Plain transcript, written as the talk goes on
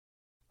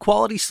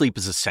Quality sleep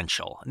is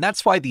essential, and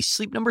that's why the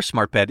Sleep Number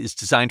Smart Bed is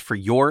designed for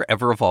your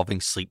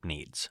ever-evolving sleep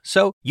needs.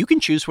 So you can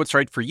choose what's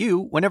right for you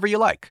whenever you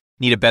like.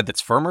 Need a bed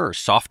that's firmer or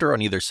softer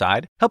on either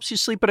side? Helps you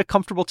sleep at a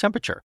comfortable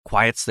temperature.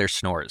 Quiets their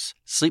snores.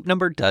 Sleep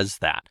Number does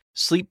that.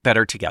 Sleep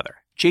better together.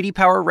 J.D.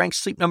 Power ranks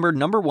Sleep Number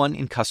 #1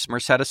 in customer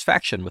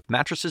satisfaction with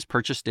mattresses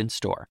purchased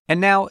in-store.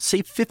 And now,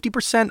 save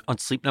 50% on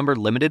Sleep Number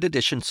limited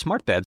edition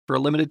smart beds for a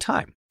limited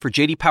time. For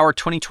J.D. Power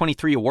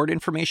 2023 award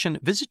information,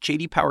 visit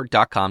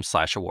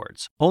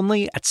jdpower.com/awards.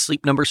 Only at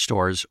Sleep Number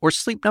stores or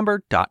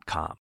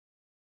sleepnumber.com.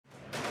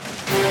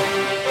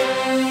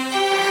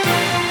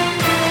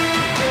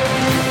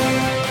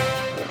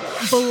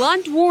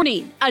 Blunt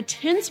warning, a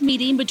tense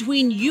meeting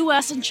between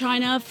U.S. and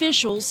China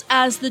officials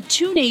as the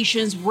two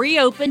nations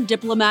reopen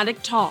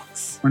diplomatic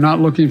talks. We're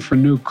not looking for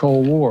new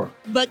Cold War.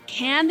 But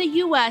can the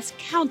U.S.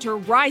 counter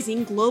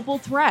rising global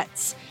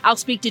threats? I'll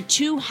speak to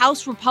two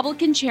House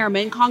Republican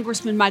chairmen,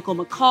 Congressman Michael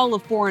McCaul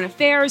of Foreign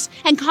Affairs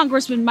and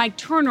Congressman Mike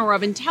Turner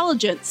of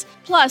Intelligence.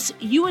 Plus,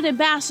 UN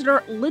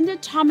Ambassador Linda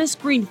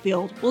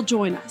Thomas-Greenfield will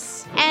join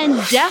us. And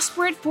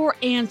desperate for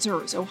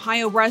answers,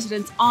 Ohio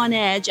residents on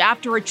edge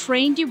after a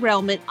train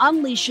derailment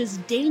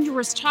unleashes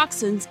dangerous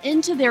toxins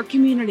into their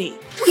community.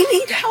 We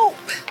need help.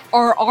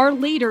 Are our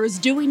leaders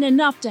doing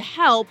enough to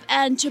help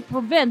and to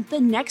prevent the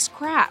next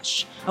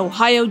crash?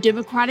 Ohio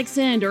Democratic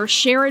Senator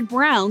Sherrod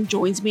Brown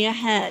joins me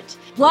ahead.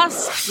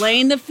 Plus,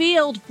 playing the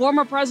field,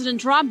 former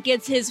President Trump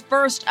gets his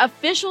first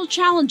official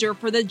challenger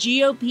for the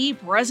GOP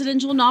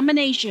presidential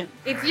nomination.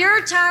 If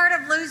you're tired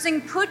of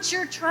losing, put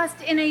your trust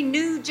in a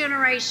new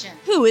generation.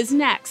 Who is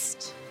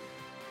next?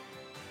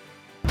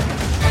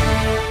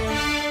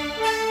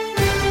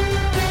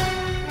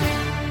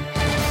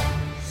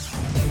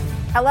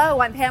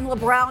 Hello, I'm Pamela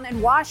Brown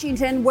in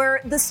Washington,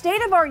 where the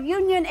state of our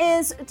union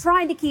is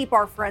trying to keep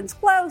our friends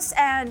close,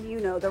 and you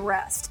know the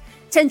rest.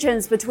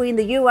 Tensions between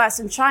the U.S.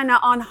 and China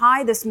on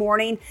high this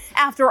morning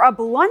after a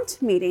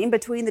blunt meeting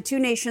between the two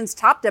nations'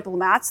 top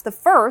diplomats, the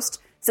first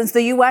since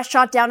the U.S.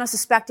 shot down a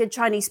suspected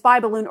Chinese spy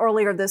balloon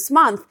earlier this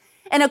month.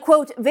 In a,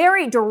 quote,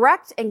 very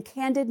direct and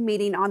candid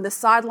meeting on the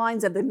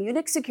sidelines of the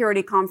Munich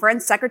Security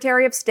Conference,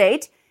 Secretary of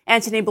State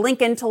Antony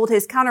Blinken told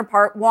his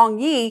counterpart Wang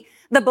Yi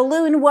the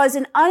balloon was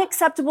an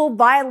unacceptable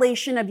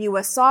violation of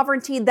U.S.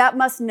 sovereignty that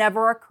must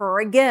never occur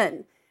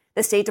again.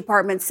 The State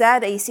Department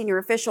said a senior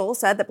official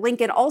said that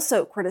Blinken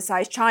also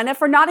criticized China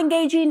for not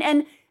engaging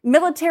in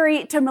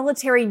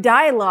military-to-military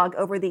dialogue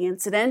over the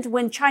incident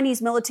when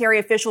Chinese military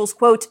officials,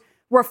 quote,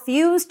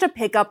 refused to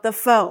pick up the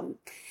phone.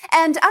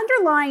 And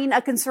underlying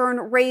a concern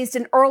raised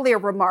in earlier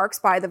remarks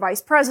by the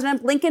vice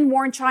president, Blinken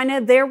warned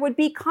China there would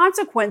be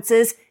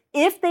consequences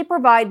if they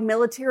provide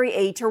military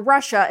aid to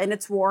Russia in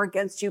its war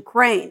against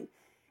Ukraine.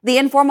 The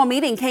informal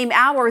meeting came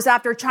hours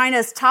after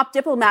China's top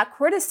diplomat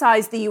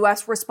criticized the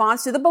U.S.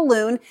 response to the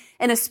balloon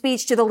in a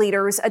speech to the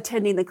leaders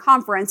attending the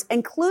conference,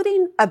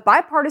 including a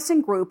bipartisan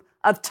group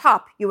of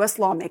top U.S.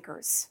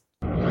 lawmakers.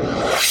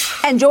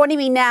 And joining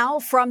me now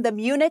from the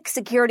Munich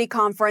Security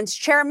Conference,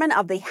 Chairman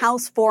of the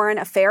House Foreign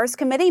Affairs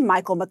Committee,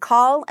 Michael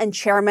McCaul, and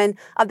Chairman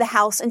of the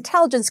House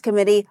Intelligence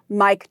Committee,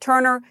 Mike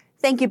Turner.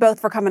 Thank you both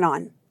for coming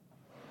on.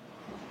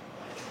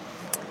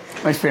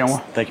 Thanks,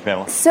 Pamela. Thank you,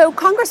 Pamela. So,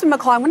 Congressman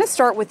McCaul, I'm going to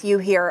start with you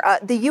here.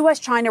 The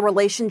U.S.-China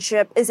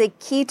relationship is a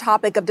key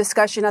topic of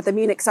discussion at the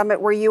Munich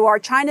summit where you are.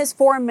 China's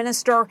foreign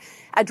minister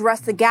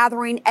addressed the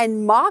gathering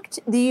and mocked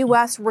the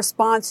U.S.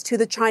 response to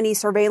the Chinese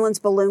surveillance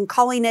balloon,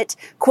 calling it,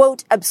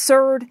 quote,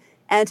 absurd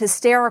and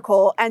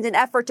hysterical, and an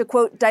effort to,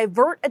 quote,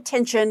 divert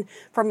attention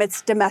from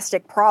its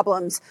domestic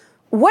problems.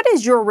 What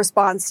is your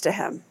response to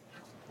him?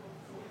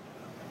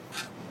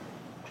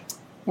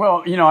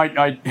 Well, you know,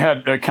 I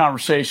had a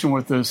conversation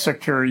with the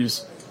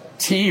Secretary's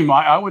team.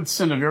 I would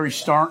send a very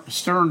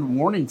stern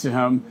warning to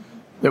him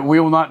that we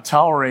will not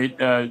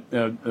tolerate a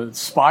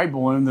spy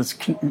balloon that's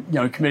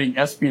committing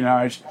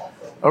espionage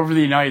over the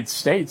United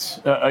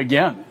States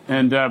again.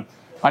 And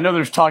I know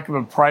there's talk of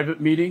a private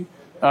meeting,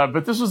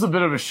 but this was a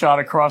bit of a shot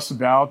across the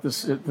bow at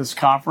this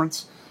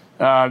conference.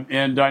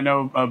 And I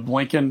know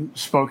Blinken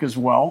spoke as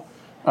well.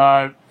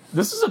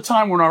 This is a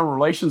time when our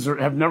relations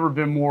have never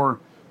been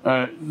more.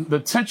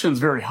 The tension's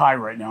very high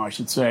right now, I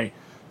should say.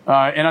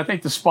 And I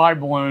think the spy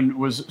balloon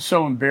was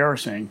so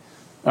embarrassing.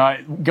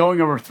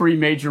 Going over 3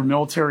 major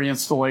military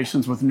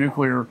installations with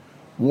nuclear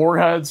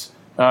warheads,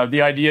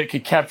 the idea it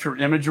could capture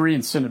imagery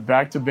and send it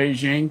back to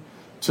Beijing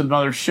to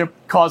another ship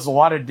caused a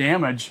lot of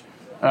damage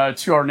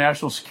to our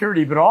national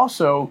security, but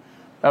also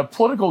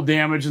political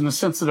damage in the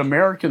sense that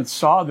Americans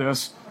saw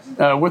this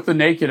with the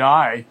naked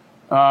eye,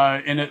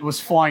 and it was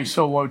flying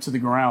so low to the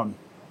ground.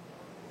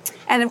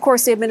 And of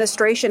course, the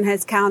administration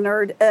has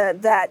countered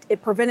that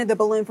it prevented the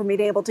balloon from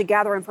being able to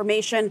gather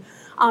information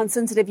on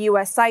sensitive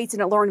U.S. sites,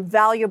 and it learned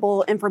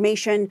valuable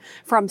information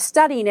from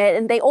studying it.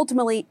 And they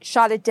ultimately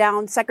shot it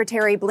down.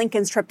 Secretary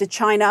Blinken's trip to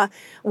China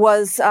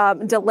was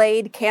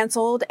delayed,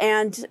 canceled,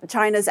 and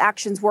China's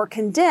actions were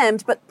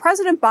condemned. But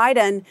President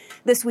Biden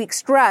this week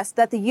stressed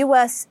that the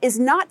U.S. is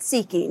not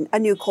seeking a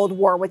new Cold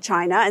War with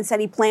China and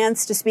said he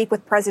plans to speak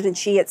with President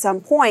Xi at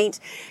some point.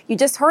 You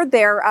just heard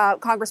there,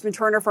 Congressman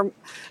Turner from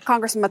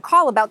Congressman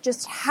McCaul, about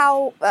just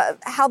how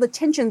the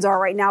tensions are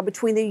right now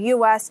between the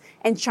U.S.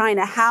 and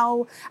China,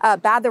 how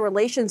bad the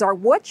relations are.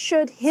 What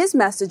should his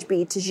message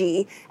be to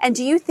Xi? And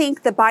do you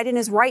think that Biden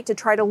is right to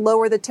try to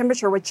lower the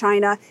temperature with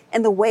China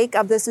in the wake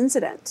of this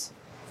incident?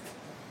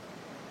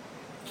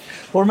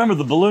 Well, remember,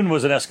 the balloon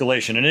was an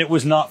escalation, and it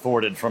was not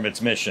thwarted from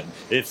its mission.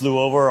 It flew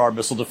over our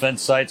missile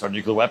defense sites, our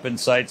nuclear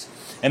weapons sites,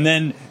 and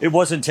then it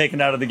wasn't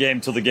taken out of the game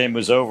until the game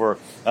was over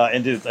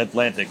into the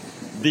Atlantic.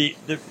 The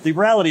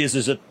reality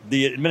is that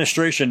the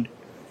administration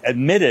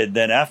admitted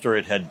then after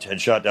it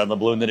had shot down the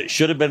balloon that it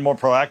should have been more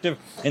proactive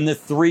in the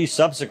 3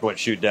 subsequent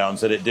shoot downs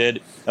that it did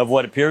of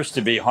what appears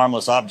to be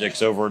harmless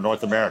objects over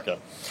North America.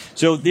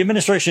 So the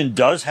administration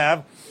does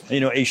have,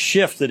 a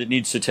shift that it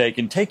needs to take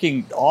in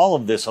taking all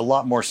of this a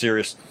lot more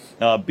serious,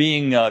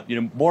 being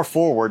more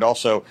forward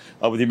also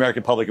with the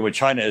American public and with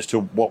China as to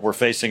what we're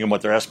facing and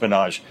what their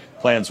espionage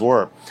plans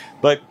were.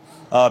 But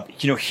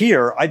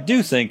here, I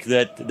do think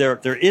that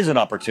there is an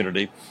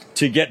opportunity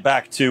to get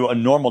back to a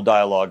normal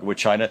dialogue with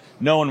China.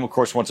 No one, of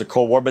course, wants a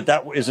Cold War, but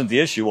that isn't the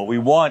issue. What we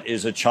want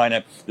is a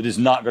China that is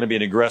not going to be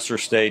an aggressor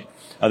state,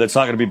 that's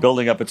not going to be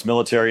building up its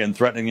military and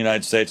threatening the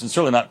United States, and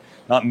certainly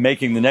not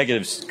making the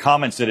negative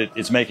comments that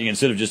it's making,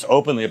 instead of just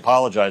openly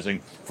apologizing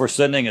for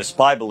sending a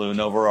spy balloon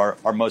over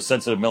our most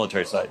sensitive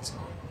military sites.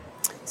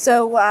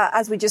 So,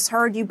 as we just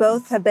heard, you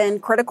both have been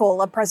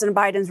critical of President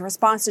Biden's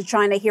response to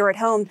China here at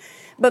home.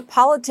 But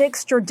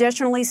politics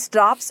traditionally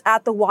stops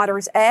at the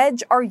water's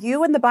edge. Are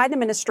you and the Biden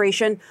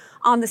administration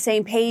on the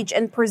same page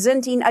and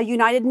presenting a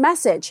united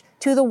message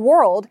to the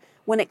world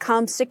when it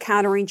comes to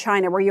countering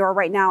China, where you are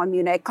right now in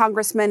Munich?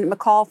 Congressman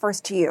McCaul,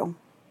 first to you.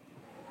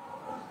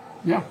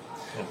 Yeah.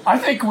 I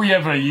think we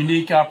have a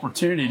unique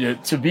opportunity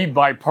to be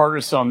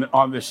bipartisan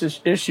on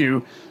this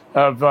issue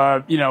of,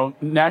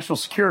 national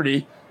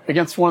security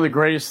against one of the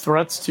greatest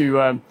threats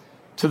to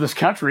this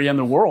country and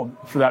the world,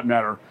 for that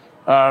matter.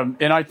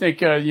 And I think,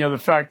 the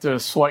fact the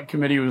Select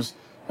Committee was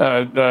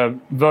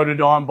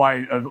voted on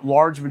by a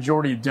large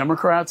majority of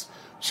Democrats.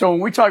 So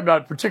when we talk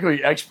about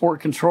particularly export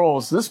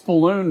controls, this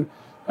balloon,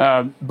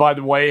 by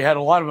the way, had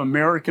a lot of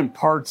American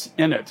parts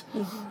in it.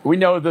 Mm-hmm. We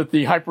know that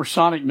the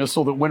hypersonic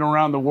missile that went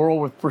around the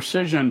world with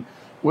precision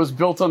was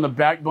built on the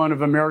backbone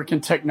of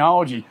American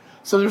technology.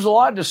 So there's a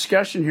lot of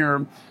discussion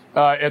here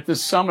at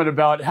this summit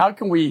about how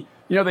can we,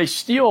 they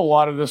steal a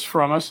lot of this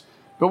from us,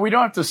 but we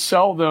don't have to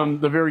sell them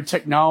the very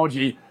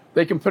technology.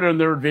 They can put it in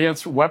their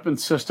advanced weapon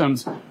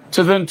systems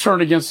to then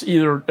turn against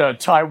either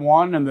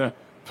Taiwan and the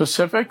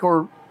Pacific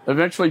or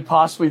eventually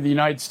possibly the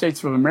United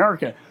States of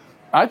America.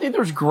 I think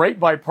there's great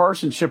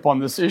bipartisanship on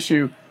this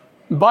issue.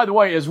 And by the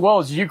way, as well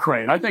as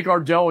Ukraine, I think our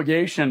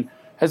delegation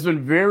has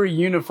been very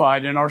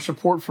unified in our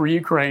support for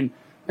Ukraine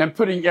and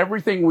putting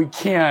everything we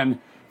can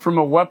from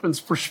a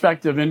weapons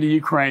perspective into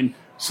Ukraine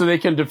so they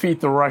can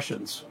defeat the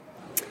Russians.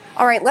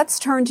 All right, let's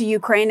turn to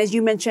Ukraine. As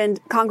you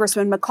mentioned,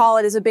 Congressman McCaul,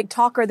 it is a big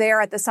talker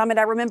there at the summit.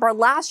 I remember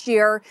last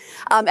year,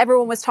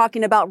 everyone was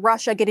talking about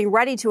Russia getting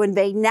ready to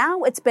invade.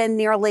 Now it's been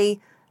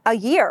nearly a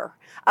year.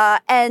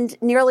 And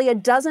nearly a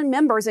dozen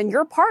members in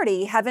your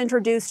party have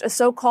introduced a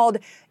so-called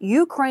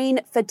Ukraine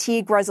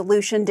fatigue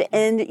resolution to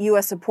end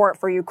U.S. support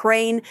for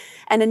Ukraine.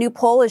 And a new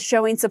poll is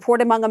showing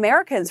support among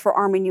Americans for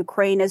arming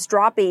Ukraine is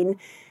dropping.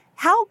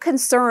 How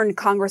concerned,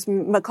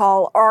 Congressman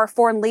McCaul, are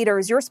foreign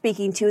leaders you're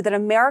speaking to that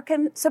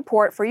American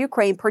support for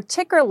Ukraine,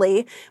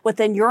 particularly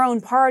within your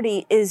own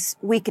party, is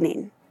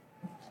weakening?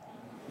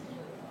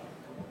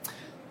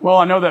 Well,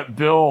 I know that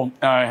bill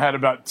had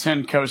about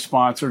 10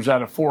 co-sponsors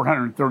out of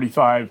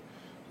 435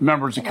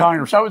 members of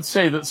Congress. I would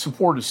say that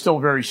support is still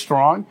very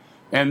strong.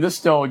 And this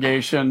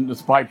delegation,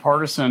 this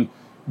bipartisan,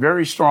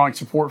 very strong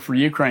support for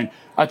Ukraine.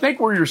 I think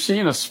where you're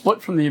seeing a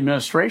split from the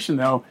administration,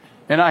 though,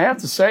 and I have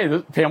to say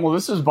that, Pamela,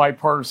 this is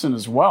bipartisan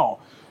as well,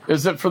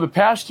 is that for the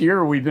past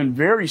year, we've been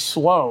very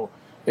slow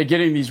at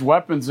getting these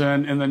weapons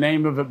in the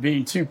name of it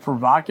being too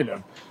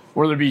provocative,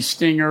 whether it be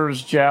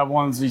Stingers,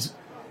 Javelins, these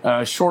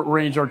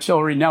short-range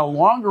artillery, now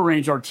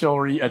longer-range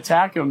artillery,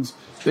 ATACMS,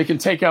 they can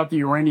take out the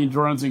Iranian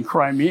drones in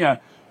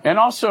Crimea, and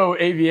also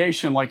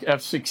aviation like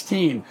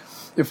F-16.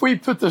 If we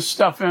put this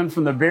stuff in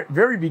from the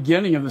very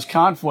beginning of this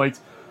conflict,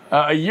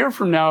 a year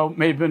from now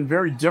may have been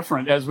very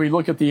different as we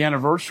look at the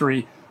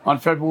anniversary on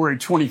February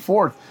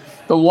 24th.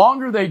 The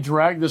longer they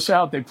drag this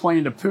out, they play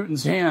into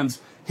Putin's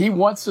hands. He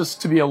wants this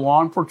to be a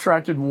long,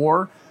 protracted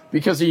war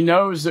because he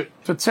knows that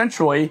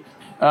potentially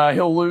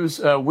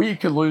we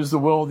could lose the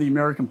will of the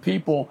American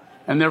people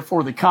and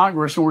therefore the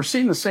Congress. And we're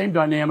seeing the same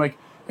dynamic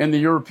in the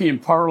European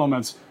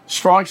parliaments.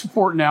 Strong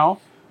support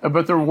now,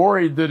 but they're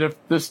worried that if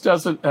this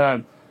doesn't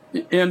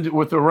end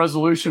with a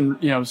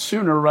resolution,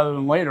 sooner rather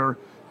than later,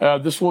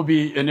 this will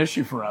be an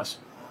issue for us.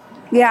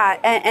 Yeah,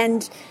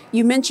 and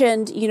you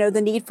mentioned,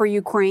 the need for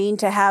Ukraine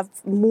to have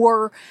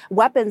more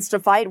weapons to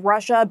fight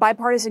Russia. A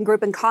bipartisan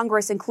group in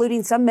Congress,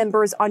 including some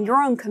members on your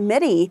own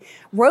committee,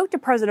 wrote to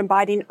President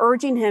Biden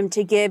urging him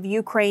to give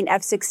Ukraine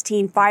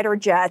F-16 fighter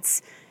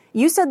jets.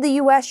 You said the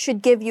U.S.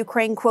 should give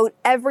Ukraine, quote,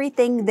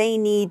 everything they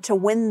need to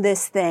win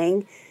this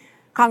thing.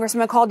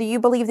 Congressman McCaul, do you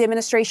believe the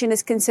administration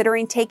is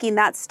considering taking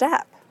that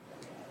step?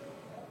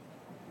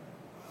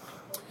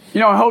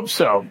 I hope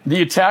so.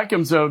 The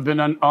ATACMS have been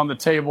on the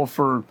table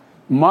for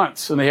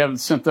months, and they haven't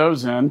sent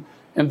those in.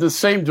 And the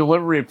same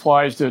delivery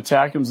applies to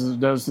ATACMS as it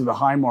does to the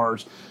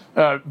HIMARS.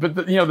 But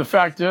the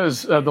fact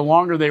is, the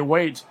longer they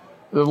wait,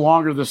 the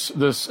longer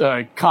this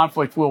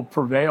conflict will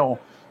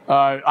prevail.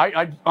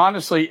 I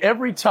honestly,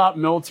 every top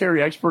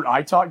military expert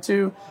I talked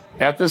to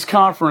at this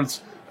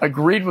conference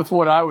agreed with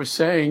what I was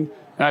saying.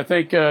 And I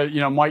think,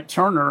 Mike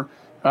Turner,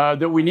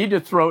 that we need to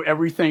throw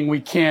everything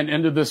we can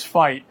into this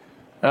fight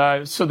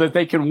so that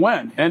they can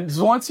win. And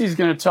Zelensky's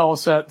going to tell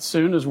us that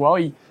soon as well.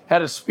 He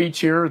had a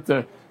speech here at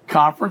the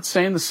conference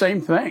saying the same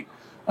thing.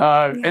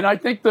 And I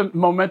think the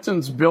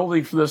momentum's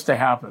building for this to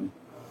happen.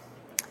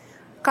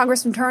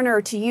 Congressman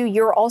Turner, to you,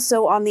 you're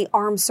also on the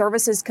Armed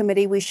Services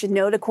Committee. We should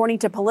note, according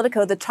to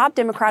Politico, the top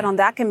Democrat on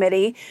that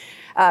committee,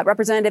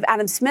 Representative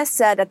Adam Smith,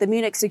 said at the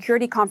Munich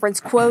Security Conference,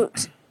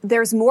 quote,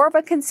 there's more of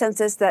a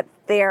consensus that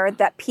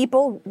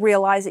people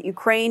realize that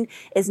Ukraine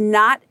is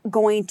not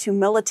going to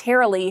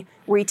militarily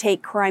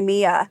retake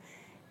Crimea.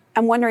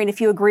 I'm wondering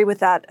if you agree with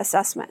that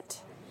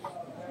assessment.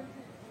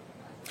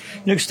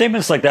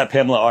 Statements like that,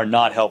 Pamela, are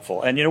not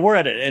helpful. And, we're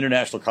at an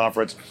international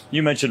conference.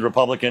 You mentioned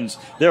Republicans.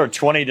 There are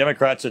 20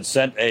 Democrats that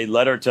sent a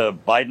letter to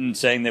Biden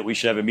saying that we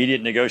should have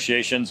immediate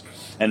negotiations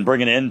and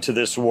bring an end to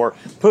this war.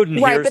 Putin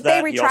hears but that.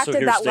 They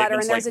retracted that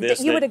letter, and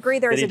you would agree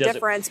there is a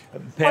difference.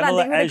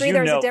 Pamela, you would agree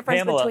there is a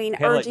difference between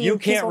urging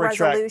peaceful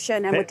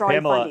resolution and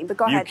withdrawing funding. But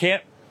go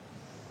ahead.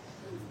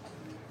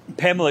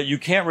 Pamela, you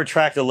can't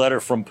retract a letter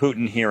from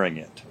Putin hearing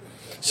it.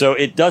 So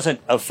it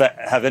doesn't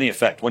have any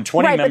effect. When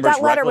 20 members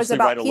recklessly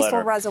write a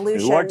letter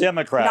who are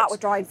Democrats, not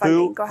withdrawing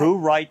funding. Go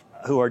ahead.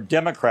 who are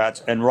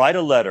Democrats and write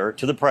a letter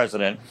to the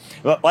president.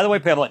 By the way,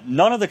 Pamela,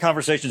 none of the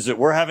conversations that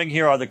we're having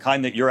here are the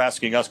kind that you're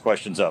asking us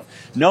questions of.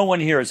 No one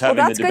here is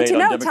having the debate on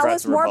Democrats and Republicans. Tell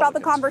us more about the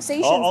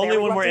conversations. Only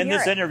when we're in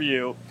this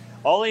interview.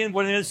 Only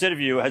when in this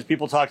interview has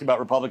people talked about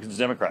Republicans and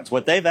Democrats.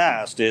 What they've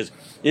asked is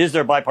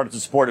there bipartisan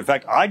support? In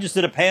fact, I just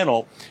did a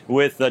panel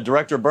with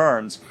Director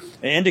Burns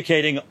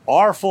indicating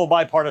our full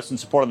bipartisan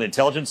support on the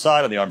intelligence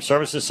side, on the armed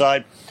services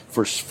side,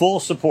 for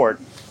full support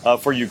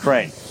for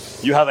Ukraine.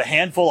 You have a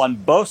handful on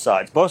both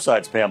sides,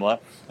 Pamela,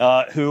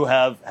 who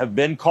have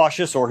been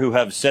cautious or who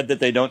have said that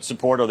they don't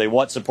support or they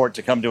want support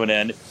to come to an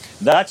end.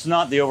 That's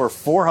not the over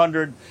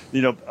 400,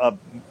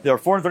 there are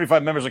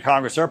 435 members of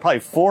Congress. There are probably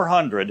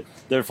 400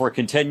 that are for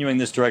continuing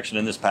this direction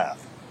in this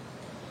path.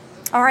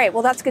 All right.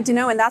 Well, that's good to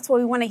know. And that's what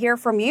we want to hear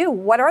from you.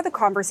 What are the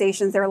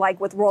conversations they're like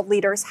with world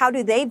leaders? How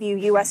do they view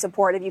U.S.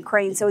 support of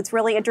Ukraine? So it's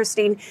really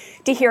interesting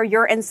to hear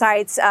your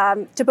insights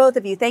to both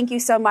of you. Thank you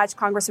so much,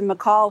 Congressman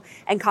McCaul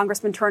and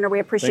Congressman Turner. We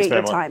appreciate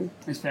your time.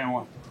 Thanks,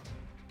 Pamela.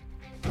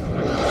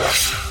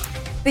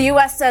 The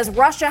U.S. says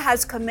Russia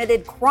has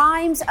committed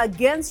crimes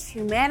against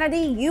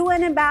humanity.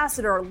 UN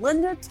Ambassador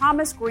Linda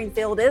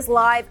Thomas-Greenfield is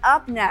live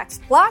up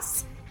next.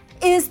 Plus,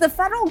 is the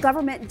federal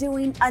government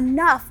doing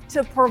enough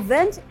to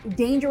prevent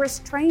dangerous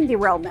train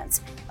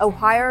derailments?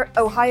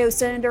 Ohio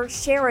Senator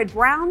Sherrod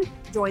Brown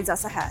joins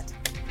us ahead.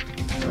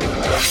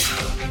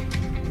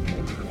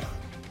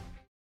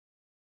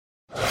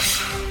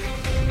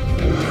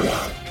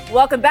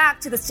 Welcome back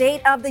to the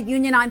State of the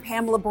Union. I'm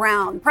Pamela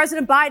Brown.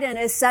 President Biden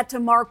is set to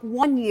mark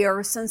 1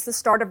 year since the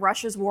start of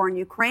Russia's war in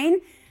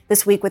Ukraine,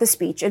 this week with a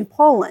speech in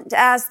Poland,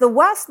 as the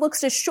West looks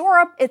to shore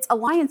up its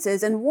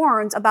alliances and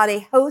warns about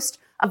a host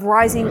of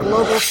rising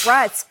global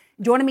threats.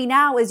 Joining me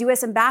now is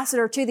U.S.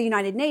 Ambassador to the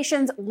United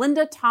Nations,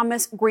 Linda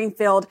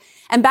Thomas-Greenfield.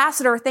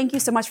 Ambassador, thank you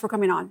so much for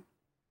coming on.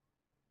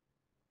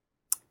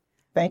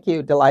 Thank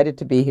you. Delighted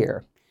to be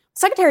here.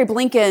 Secretary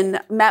Blinken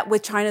met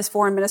with China's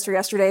foreign minister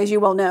yesterday, as you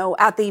well know,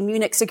 at the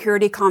Munich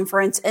Security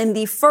Conference in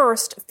the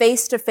first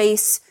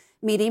face-to-face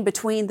meeting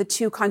between the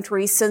two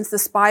countries since the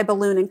spy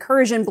balloon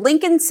incursion.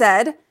 Blinken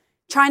said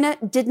China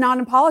did not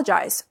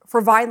apologize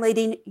for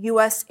violating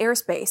U.S.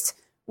 airspace.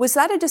 Was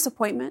that a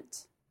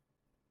disappointment?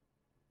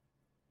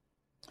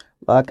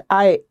 Look,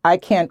 I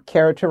can't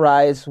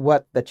characterize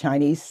what the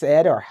Chinese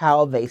said or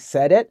how they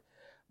said it,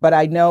 but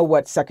I know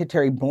what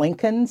Secretary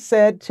Blinken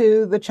said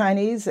to the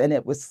Chinese, and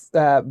it was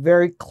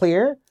very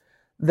clear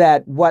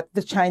that what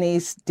the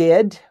Chinese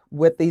did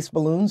with these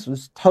balloons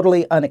was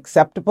totally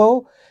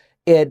unacceptable.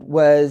 It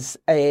was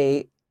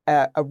an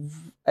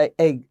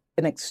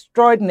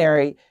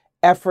extraordinary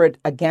effort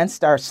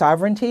against our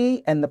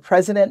sovereignty, and the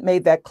president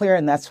made that clear,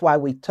 and that's why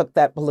we took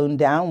that balloon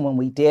down when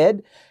we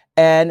did.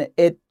 And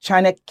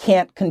China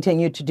can't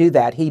continue to do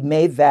that. He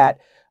made that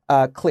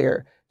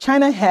clear.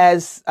 China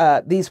has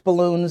these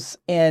balloons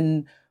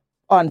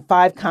on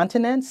 5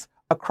 continents.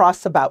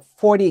 across about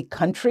 40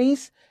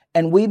 countries,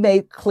 and we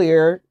made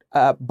clear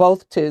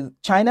both to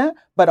China,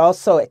 but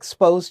also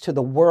exposed to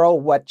the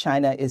world what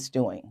China is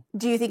doing.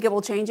 Do you think it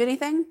will change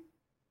anything?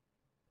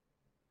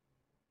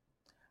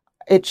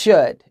 It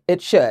should,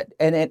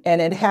 and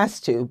it has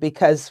to,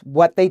 because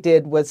what they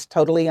did was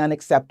totally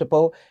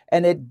unacceptable,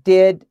 and it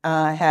did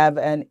have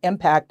an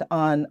impact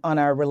on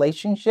our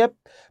relationship.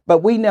 But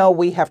we know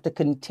we have to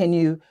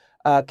continue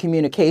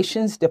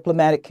communications,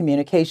 diplomatic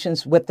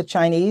communications with the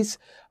Chinese,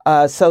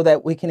 so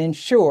that we can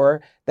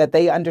ensure that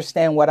they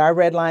understand what our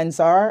red lines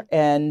are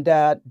and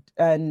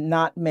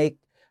not make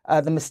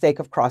the mistake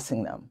of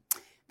crossing them.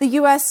 The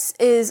U.S.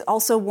 is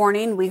also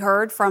warning, we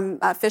heard from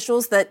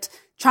officials, that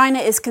China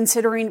is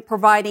considering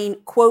providing,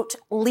 quote,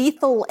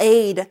 lethal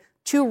aid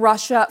to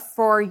Russia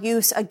for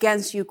use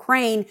against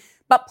Ukraine.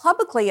 But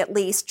publicly, at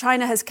least,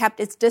 China has kept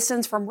its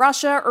distance from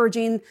Russia,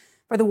 urging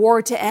for the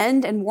war to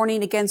end and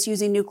warning against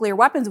using nuclear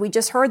weapons. We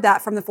just heard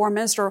that from the Foreign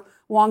Minister,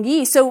 Wang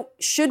Yi. So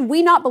should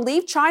we not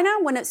believe China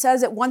when it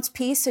says it wants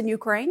peace in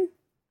Ukraine?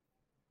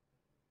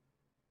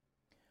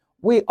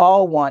 We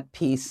all want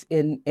peace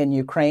in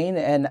Ukraine,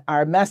 and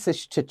our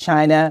message to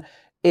China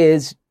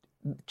is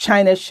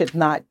China should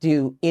not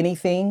do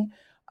anything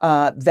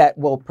that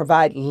will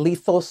provide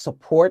lethal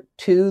support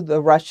to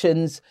the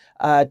Russians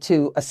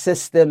to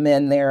assist them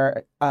in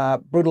their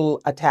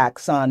brutal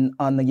attacks on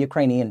the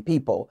Ukrainian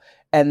people.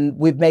 And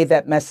we've made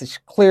that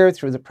message clear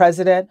through the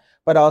president,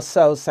 but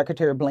also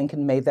Secretary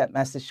Blinken made that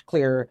message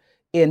clear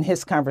in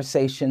his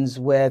conversations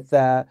with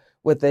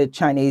the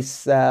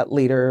Chinese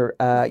leader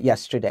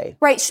yesterday.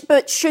 Right,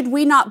 but should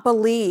we not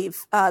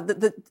believe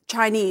the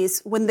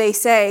Chinese when they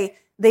say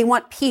they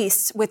want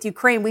peace with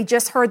Ukraine? We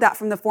just heard that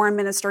from the foreign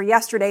minister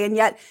yesterday, and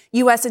yet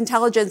U.S.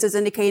 intelligence is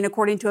indicating,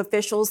 according to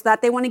officials,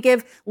 that they want to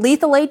give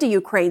lethal aid to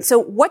Ukraine. So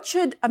what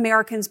should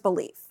Americans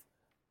believe?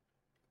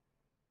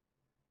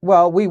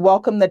 Well, we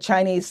welcome the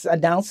Chinese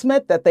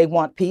announcement that they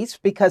want peace,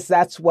 because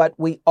that's what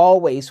we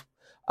always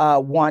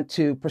want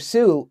to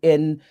pursue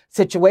in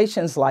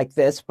situations like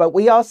this. But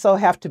we also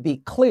have to be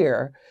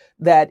clear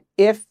that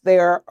if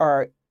there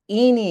are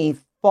any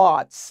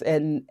thoughts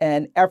and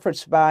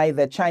efforts by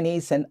the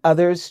Chinese and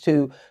others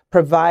to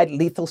provide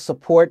lethal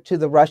support to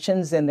the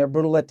Russians in their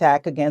brutal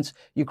attack against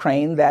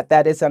Ukraine,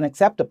 that is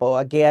unacceptable.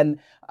 Again,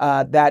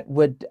 that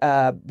would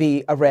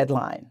be a red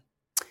line.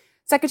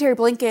 Secretary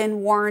Blinken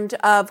warned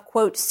of,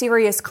 quote,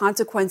 serious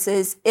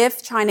consequences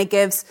if China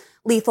gives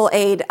lethal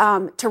aid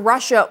to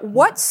Russia.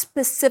 What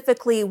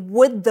specifically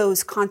would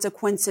those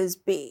consequences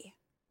be?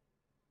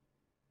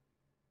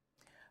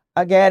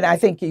 Again, I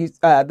think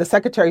the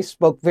secretary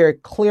spoke very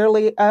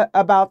clearly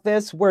about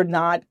this. We're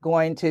not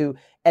going to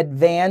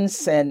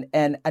advance and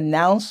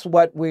announce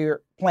what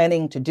we're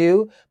planning to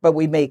do, but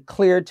we made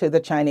clear to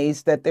the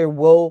Chinese that there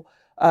will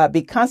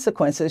be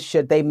consequences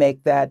should they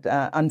make that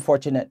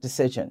unfortunate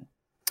decision.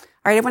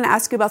 All right, I want to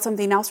ask you about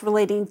something else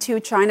relating to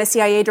China.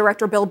 CIA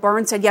Director Bill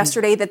Burns said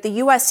yesterday that the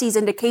U.S. sees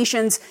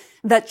indications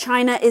that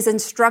China is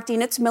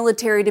instructing its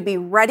military to be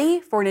ready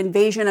for an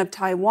invasion of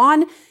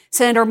Taiwan.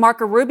 Senator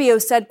Marco Rubio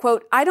said,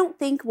 quote, I don't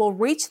think we'll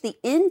reach the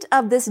end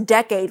of this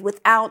decade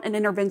without an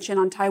intervention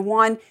on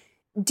Taiwan.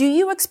 Do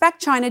you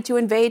expect China to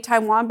invade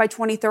Taiwan by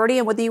 2030?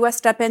 And would the U.S.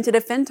 step in to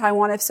defend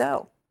Taiwan if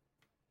so?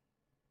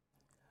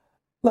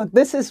 Look,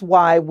 this is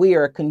why we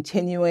are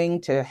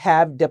continuing to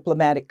have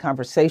diplomatic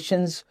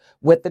conversations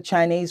with the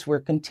Chinese. We're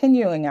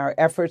continuing our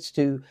efforts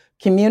to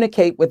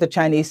communicate with the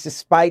Chinese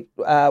despite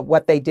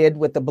what they did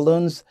with the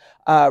balloons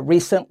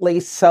recently,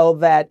 so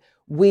that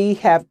we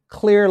have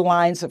clear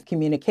lines of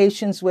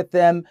communications with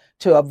them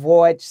to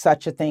avoid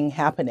such a thing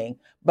happening.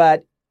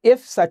 But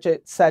if such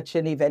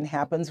an event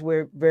happens,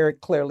 we're very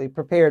clearly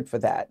prepared for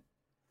that.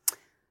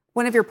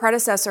 One of your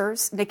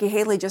predecessors, Nikki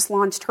Haley, just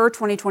launched her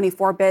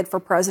 2024 bid for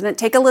president.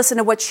 Take a listen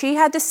to what she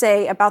had to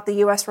say about the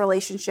U.S.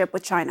 relationship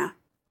with China.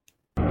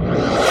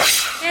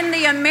 In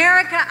the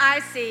America I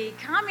see,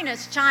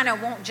 communist China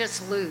won't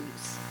just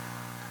lose.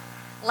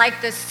 Like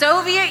the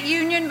Soviet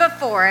Union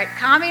before it,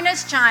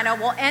 communist China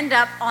will end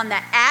up on the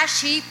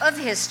ash heap of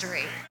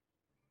history.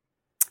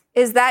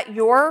 Is that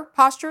your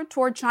posture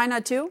toward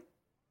China, too?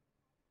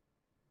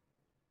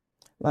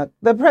 Look,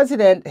 the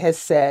president has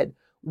said,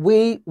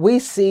 we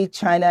see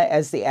China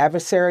as the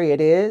adversary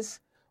it is.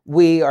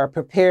 We are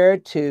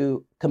prepared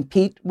to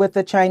compete with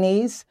the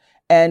Chinese,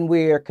 and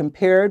we are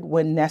prepared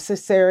when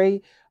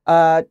necessary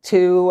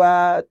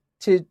to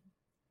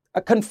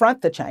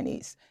confront the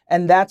Chinese.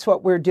 And that's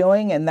what we're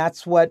doing, and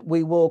that's what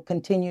we will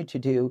continue to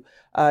do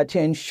to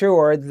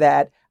ensure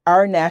that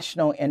our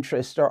national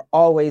interests are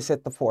always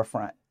at the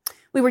forefront.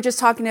 We were just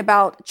talking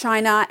about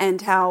China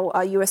and how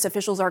U.S.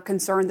 officials are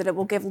concerned that it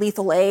will give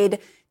lethal aid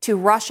to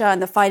Russia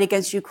in the fight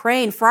against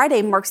Ukraine.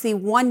 Friday marks the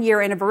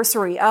one-year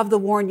anniversary of the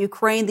war in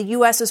Ukraine. The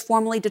U.S. has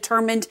formally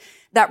determined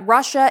that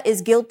Russia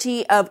is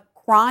guilty of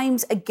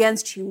crimes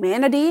against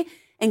humanity,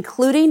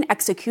 including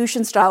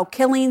execution-style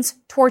killings,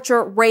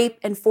 torture, rape,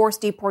 and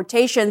forced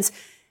deportations.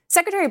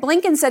 Secretary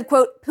Blinken said,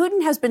 quote,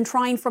 Putin has been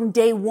trying from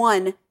day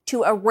one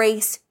to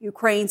erase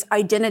Ukraine's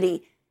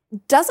identity.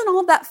 doesn't all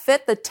of that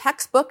fit the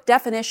textbook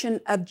definition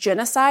of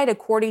genocide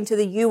according to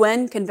the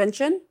UN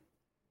Convention?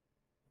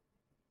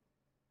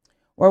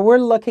 Well, we're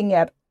looking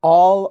at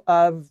all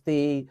of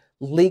the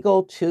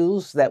legal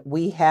tools that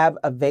we have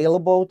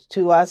available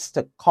to us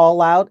to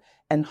call out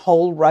and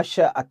hold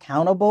Russia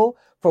accountable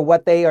for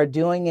what they are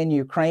doing in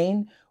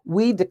Ukraine.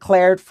 We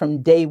declared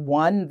from day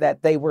one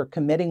that they were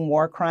committing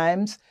war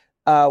crimes.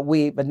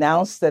 We've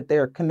announced that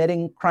they're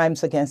committing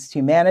crimes against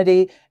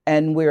humanity,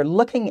 and we're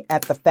looking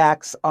at the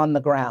facts on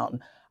the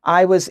ground.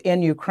 I was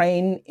in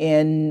Ukraine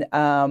in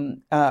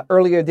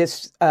earlier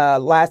this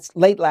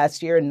late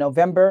last year in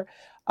November.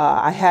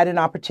 I had an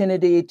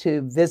opportunity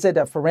to visit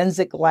a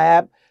forensic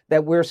lab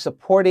that we're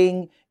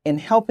supporting in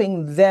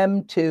helping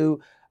them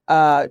to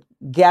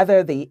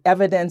gather the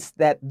evidence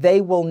that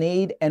they will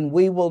need and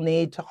we will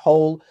need to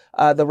hold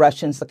the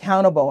Russians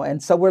accountable.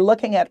 And so we're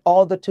looking at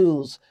all the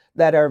tools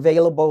that are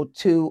available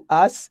to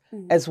us,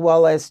 as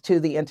well as to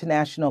the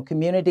international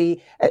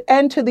community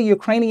and to the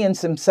Ukrainians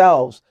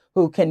themselves,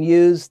 who can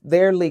use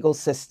their legal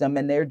system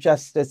and their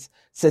justice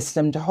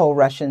system to hold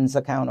Russians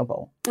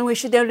accountable. And we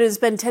should note it has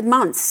been 10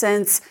 months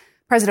since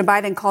President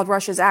Biden called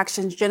Russia's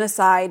actions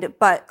genocide,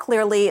 but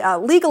clearly,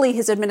 legally,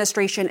 his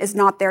administration is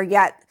not there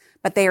yet.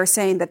 But they are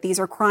saying that these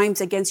are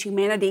crimes against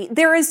humanity.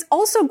 There is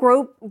also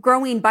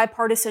growing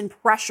bipartisan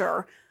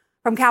pressure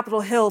from Capitol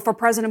Hill for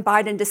President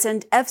Biden to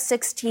send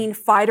F-16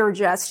 fighter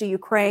jets to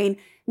Ukraine.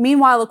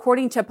 Meanwhile,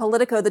 according to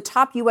Politico, the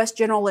top U.S.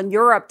 general in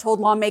Europe told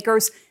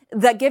lawmakers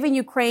that giving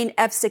Ukraine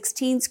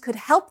F-16s could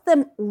help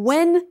them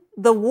win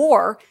the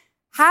war.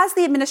 Has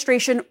the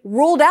administration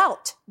ruled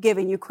out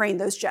giving Ukraine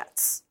those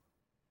jets?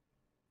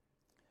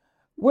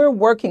 We're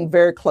working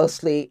very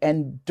closely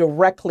and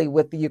directly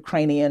with the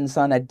Ukrainians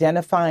on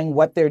identifying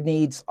what their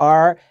needs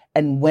are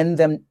and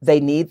when they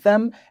need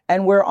them.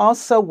 And we're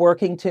also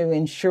working to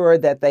ensure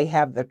that they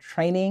have the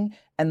training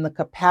and the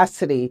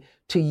capacity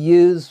to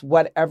use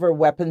whatever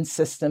weapon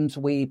systems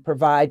we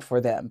provide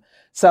for them.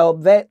 So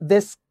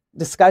this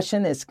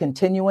discussion is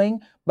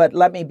continuing, but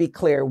let me be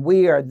clear,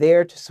 we are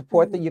there to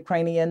support the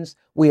Ukrainians.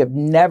 We have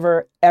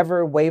never,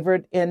 ever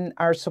wavered in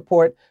our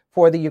support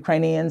for the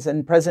Ukrainians,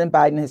 and President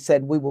Biden has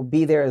said we will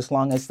be there as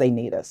long as they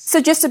need us. So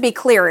just to be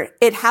clear,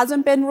 it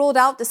hasn't been ruled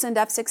out to send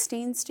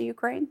F-16s to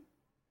Ukraine?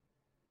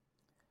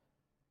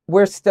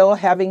 We're still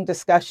having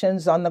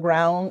discussions on the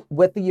ground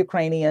with the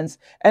Ukrainians.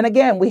 And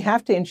again, we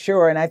have to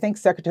ensure, and I think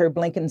Secretary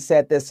Blinken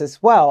said this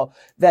as well,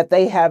 that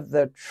they have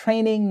the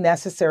training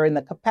necessary and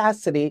the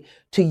capacity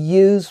to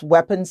use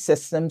weapon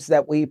systems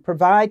that we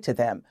provide to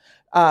them.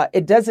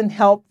 It doesn't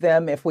help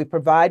them if we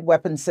provide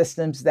weapon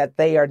systems that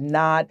they are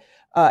not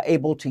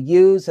able to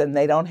use and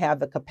they don't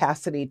have the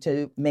capacity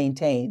to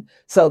maintain.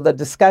 So the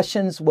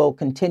discussions will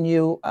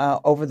continue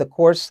over the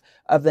course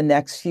of the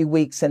next few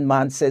weeks and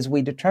months as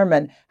we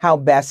determine how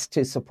best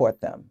to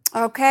support them.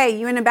 Okay,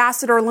 UN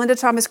Ambassador Linda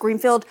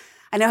Thomas-Greenfield,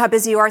 I know how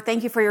busy you are.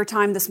 Thank you for your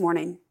time this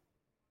morning.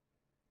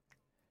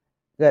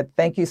 Good.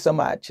 Thank you so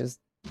much. It's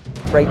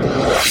great to be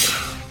here.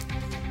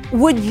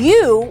 Would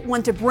you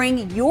want to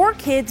bring your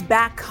kids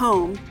back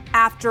home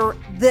after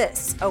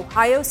this?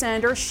 Ohio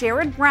Senator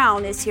Sherrod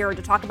Brown is here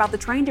to talk about the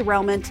train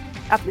derailment.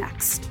 Up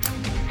next.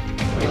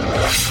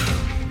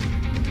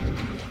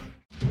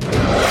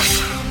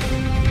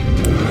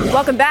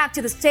 Welcome back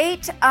to the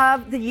State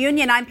of the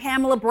Union. I'm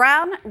Pamela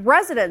Brown.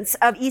 Residents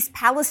of East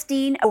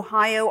Palestine,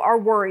 Ohio, are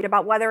worried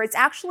about whether it's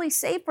actually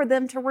safe for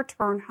them to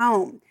return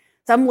home.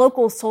 Some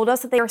locals told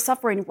us that they are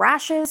suffering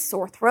rashes,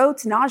 sore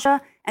throats,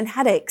 nausea, and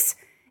headaches.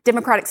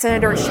 Democratic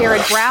Senator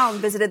Sherrod Brown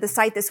visited the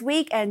site this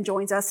week and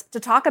joins us to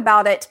talk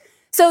about it.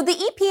 So the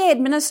EPA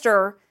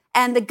administrator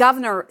and the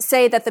governor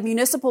say that the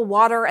municipal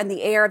water and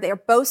the air, they are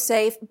both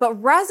safe, but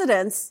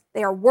residents,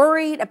 they are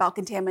worried about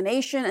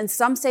contamination, and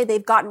some say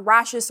they've gotten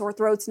rashes, sore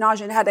throats,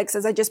 nausea, and headaches,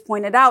 as I just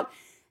pointed out.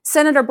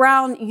 Senator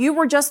Brown, you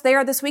were just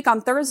there this week on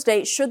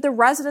Thursday. Should the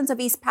residents of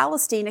East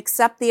Palestine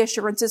accept the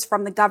assurances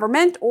from the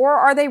government, or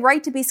are they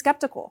right to be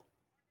skeptical?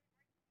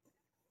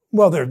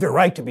 Well, they're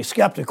right to be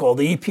skeptical.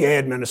 The EPA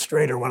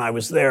administrator, when I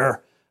was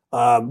there,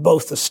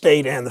 both the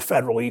state and the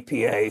federal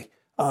EPA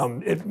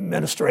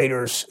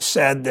administrators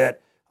said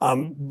that,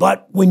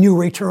 but when you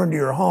return to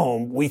your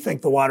home, we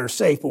think the water's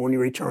safe, but when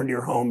you return to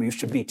your home, you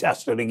should be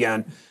tested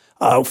again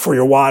for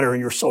your water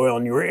and your soil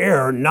and your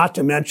air, not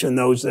to mention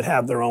those that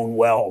have their own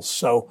wells.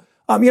 So,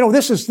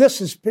 this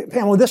is,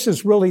 Pamela, this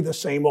is really the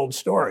same old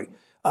story.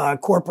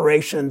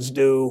 Corporations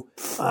do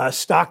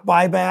stock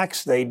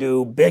buybacks. They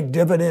do big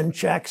dividend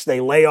checks. They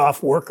lay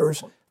off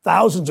workers.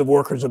 Thousands of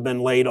workers have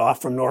been laid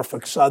off from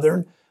Norfolk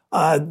Southern.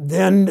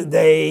 Then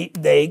they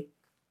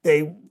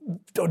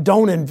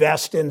don't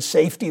invest in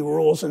safety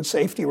rules and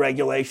safety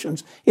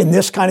regulations. And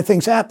this kind of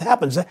things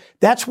happens.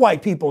 That's why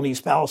people in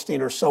East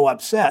Palestine are so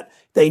upset.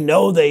 They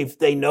know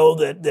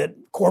that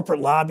corporate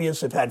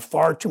lobbyists have had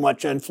far too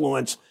much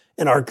influence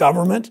in our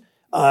government.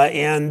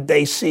 And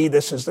they see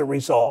this as the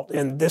result.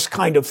 And this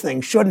kind of thing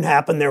shouldn't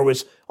happen. There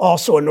was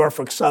also a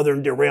Norfolk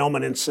Southern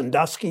derailment in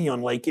Sandusky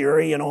on Lake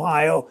Erie in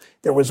Ohio.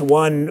 There was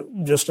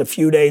one just a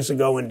few days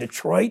ago in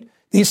Detroit.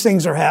 These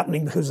things are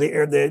happening because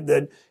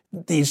the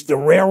the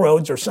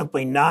railroads are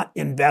simply not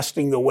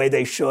investing the way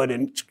they should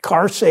in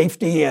car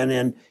safety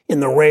and in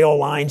the rail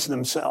lines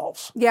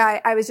themselves. Yeah,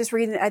 I was just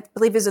reading, I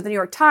believe it was in the New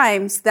York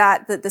Times,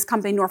 that this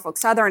company, Norfolk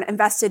Southern,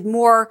 invested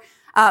more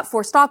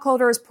for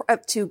stockholders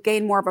to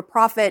gain more of a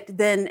profit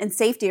than in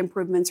safety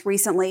improvements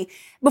recently.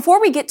 Before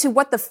we get to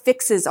what the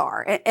fixes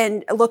are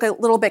and look a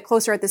little bit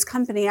closer at this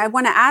company, I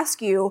want to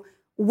ask you,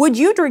 would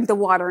you drink the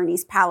water in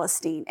East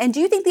Palestine? And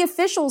do you think the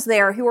officials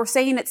there who are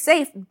saying it's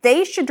safe,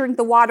 they should drink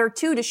the water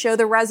too to show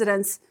the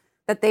residents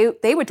that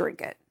they would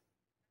drink it?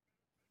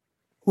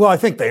 Well, I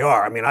think they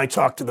are. I mean, I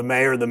talked to the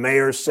mayor. The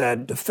mayor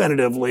said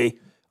definitively,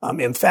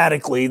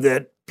 emphatically,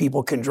 that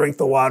people can drink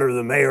the water.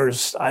 The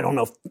mayor's, I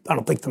don't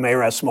think the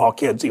mayor has small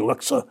kids. He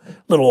looks a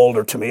little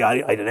older to me. I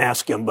didn't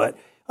ask him, but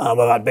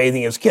about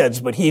bathing his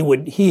kids, but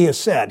he has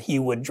said he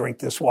would drink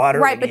this water.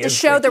 Right, but to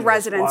show the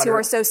residents who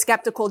are so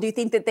skeptical, do you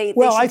think that they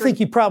Well, should I think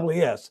he probably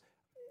is.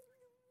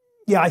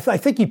 Yeah, I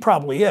think he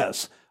probably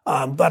is.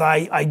 But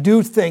I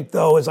do think,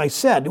 though, as I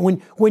said,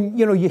 when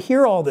you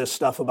hear all this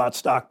stuff about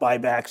stock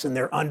buybacks and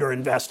they're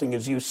underinvesting,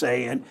 as you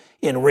say,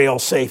 in rail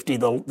safety,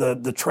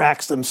 the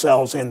tracks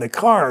themselves and the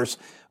cars.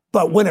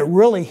 But when it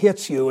really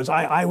hits you, as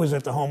I was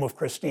at the home of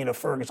Christina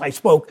Ferguson, I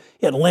spoke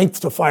at length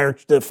to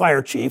the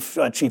fire chief,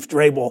 Chief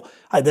Drabel.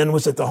 I then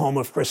was at the home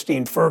of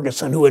Christine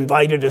Ferguson, who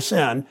invited us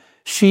in.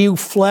 She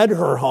fled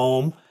her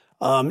home,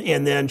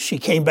 and then she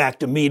came back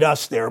to meet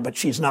us there, but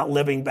she's not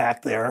living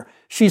back there.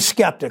 She's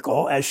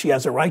skeptical, as she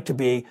has a right to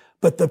be,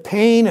 but the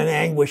pain and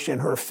anguish in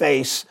her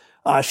face,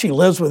 she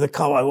lives with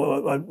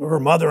her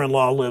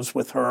mother-in-law lives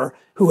with her,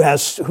 who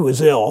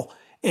is ill,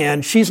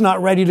 and she's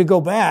not ready to go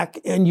back.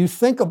 And you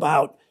think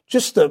about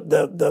just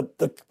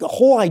the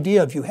whole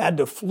idea of you had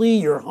to flee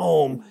your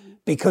home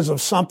because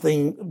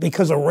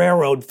a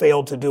railroad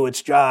failed to do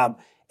its job,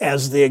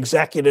 as the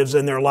executives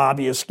and their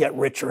lobbyists get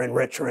richer and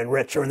richer and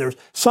richer. And there's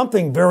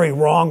something very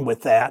wrong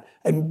with that.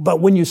 But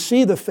when you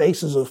see the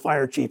faces of the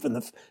fire chief and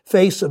the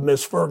face of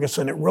Ms.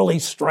 Ferguson, it really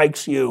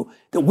strikes you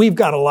that we've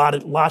got a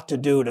lot to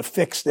do to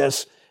fix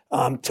this,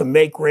 to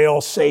make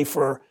rail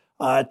safer,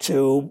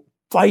 to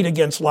fight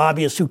against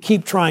lobbyists who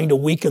keep trying to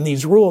weaken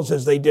these rules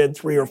as they did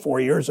 3 or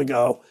 4 years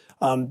ago.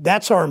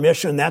 That's our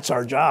mission. That's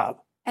our job.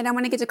 And I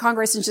want to get to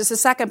Congress in just a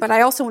second, but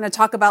I also want to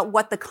talk about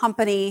what the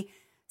company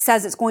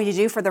says it's going to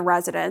do for the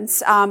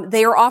residents.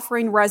 They are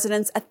offering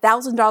residents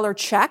 $1,000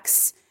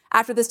 checks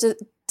after this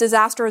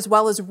disaster, as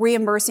well as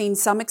reimbursing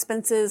some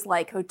expenses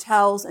like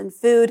hotels and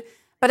food.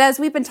 But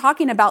as we've been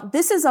talking about,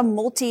 this is a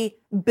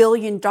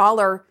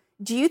multi-billion-dollar.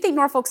 Do you think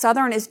Norfolk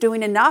Southern is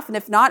doing enough? And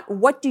if not,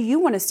 what do you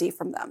want to see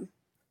from them?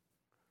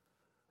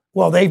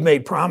 Well, they've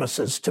made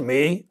promises to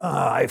me.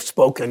 I've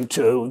spoken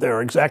to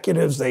their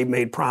executives. They've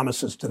made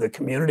promises to the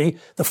community.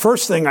 The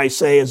first thing I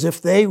say is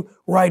if they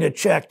write a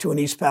check to an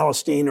East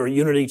Palestine or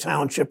Unity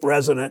Township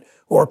resident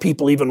or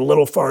people even a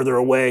little farther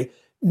away,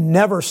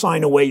 never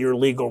sign away your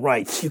legal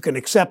rights. You can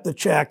accept the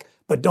check,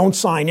 but don't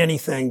sign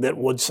anything that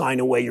would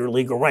sign away your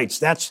legal rights.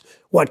 That's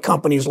what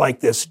companies like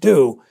this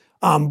do.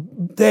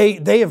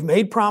 They have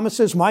made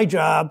promises. My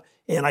job,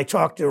 and I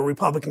talked to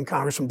Republican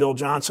Congressman Bill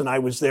Johnson. I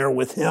was there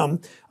with him.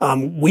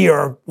 We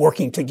are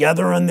working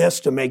together on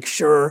this to make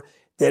sure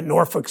that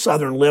Norfolk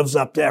Southern lives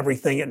up to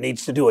everything it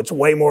needs to do. It's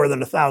way more than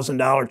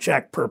 $1,000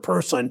 check per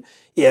person.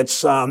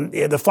 It's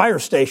the fire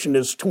station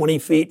is 20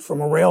 feet from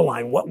a rail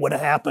line. What would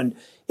have happened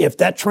if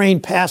that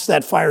train passed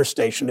that fire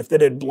station? If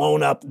it had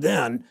blown up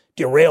then,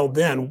 derailed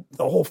then,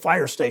 the whole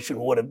fire station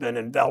would have been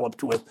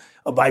enveloped with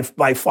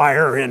by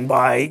fire and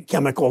by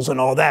chemicals and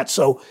all that.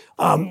 So,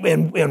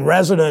 and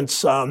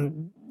residents,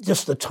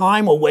 just the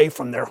time away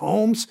from their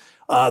homes,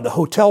 the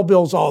hotel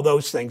bills, all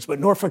those things. But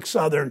Norfolk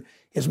Southern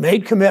has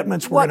made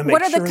commitments. We're going to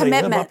make sure they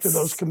live up to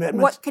those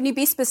commitments. What can you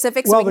be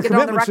specific so we can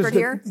get it on the record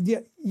here?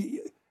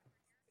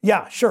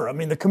 Yeah, sure. I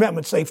mean, the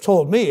commitments they've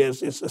told me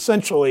is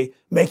essentially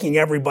making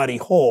everybody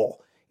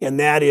whole, and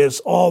that is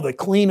all the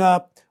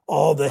cleanup,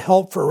 all the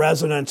help for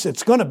residents.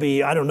 It's going to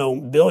be, I don't know,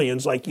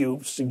 billions like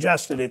you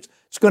suggested.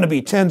 It's going to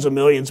be tens of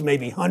millions,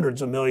 maybe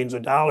hundreds of millions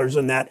of dollars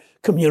in that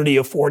community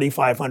of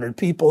 4,500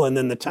 people, and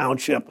then the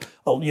township,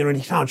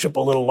 Unity Township,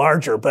 a little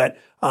larger. But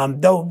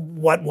though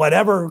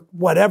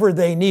whatever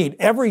they need,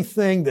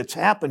 everything that's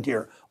happened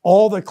here,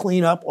 all the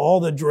cleanup, all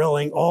the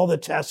drilling, all the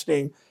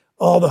testing,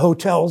 all the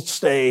hotel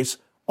stays,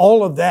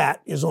 all of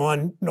that is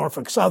on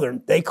Norfolk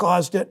Southern. They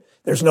caused it.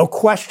 There's no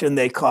question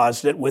they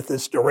caused it with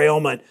this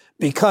derailment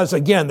because,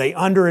 again, they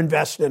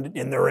underinvested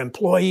in their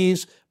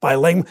employees by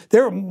laying.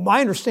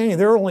 My understanding,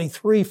 there are only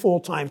 3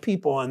 full-time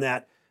people on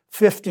that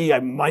 50,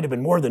 I might have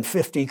been more than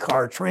 50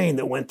 car train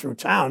that went through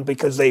town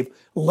because they've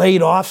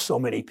laid off so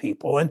many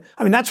people. And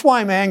I mean, that's why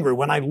I'm angry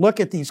when I look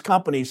at these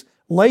companies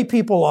lay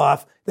people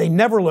off. They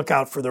never look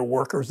out for their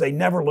workers. They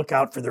never look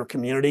out for their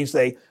communities.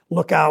 They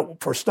look out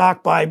for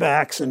stock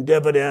buybacks and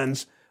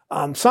dividends.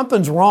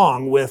 Something's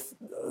wrong with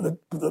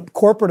the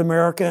corporate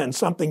America, and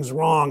something's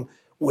wrong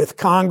with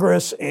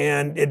Congress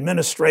and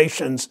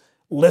administrations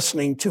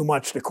listening too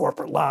much to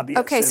corporate lobbyists.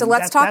 Okay, so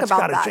let's talk about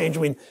that. That's got to change.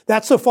 I mean,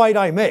 that's the fight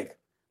I make.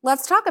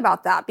 Let's talk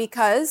about that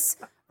because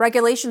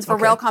Regulations for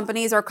rail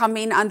companies are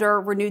coming under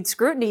renewed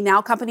scrutiny.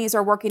 Now companies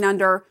are working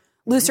under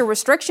looser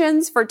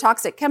restrictions for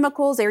toxic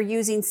chemicals. They're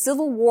using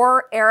Civil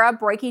War era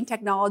braking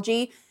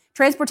technology.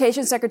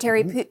 Transportation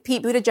Secretary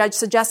Pete Buttigieg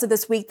suggested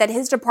this week that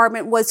his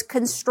department was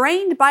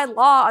constrained by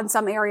law on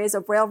some areas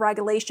of rail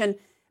regulation.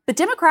 But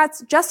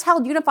Democrats just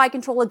held unified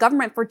control of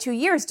government for 2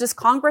 years. Does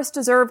Congress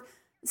deserve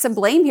some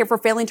blame here for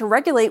failing to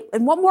regulate?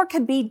 And what more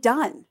could be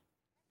done?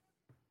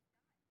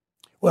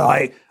 Well,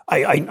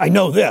 I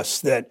know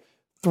this, that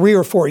 3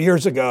 or 4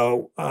 years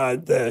ago,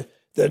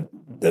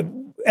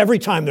 every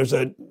time there's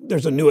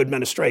a new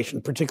administration,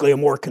 particularly a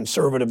more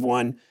conservative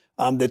one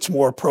that's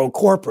more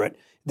pro-corporate,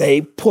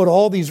 they put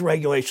all these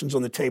regulations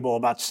on the table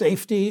about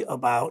safety,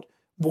 about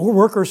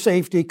worker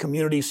safety,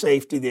 community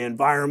safety, the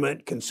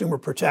environment, consumer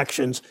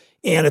protections,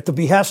 and at the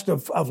behest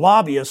of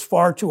lobbyists,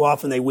 far too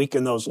often they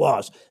weaken those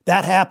laws.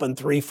 That happened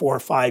 3, 4,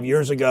 5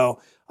 years ago.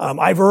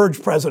 I've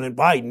urged President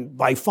Biden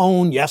by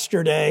phone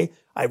yesterday.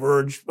 I've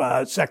urged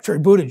Secretary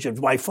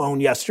Buttigieg by phone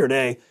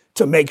yesterday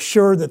to make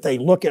sure that they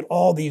look at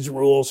all these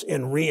rules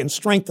and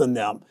strengthen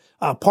them.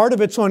 Part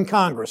of it's on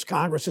Congress.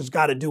 Congress has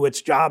got to do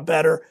its job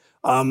better.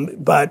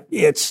 But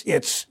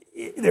there's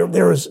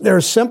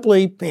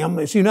simply, Pam,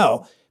 as you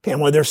know,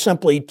 Pamela, there's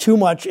simply too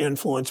much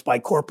influence by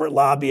corporate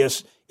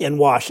lobbyists in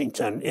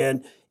Washington.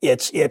 And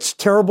it's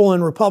terrible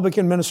in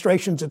Republican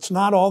administrations. It's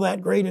not all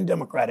that great in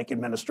Democratic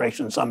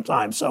administrations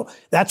sometimes. So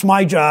that's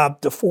my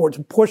job to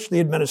push the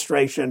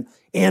administration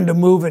and to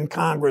move in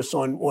Congress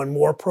on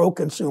more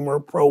pro-consumer,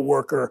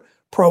 pro-worker,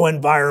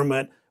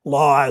 pro-environment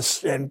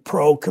laws and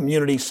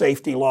pro-community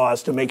safety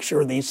laws to make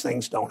sure these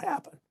things don't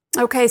happen.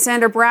 Okay,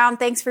 Senator Brown,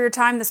 thanks for your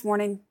time this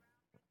morning.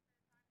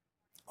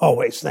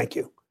 Always. Thank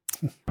you.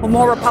 Well,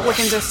 more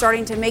Republicans are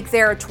starting to make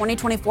their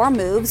 2024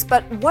 moves,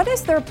 but what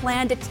is their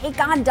plan to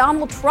take on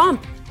Donald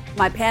Trump?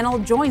 My panel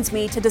joins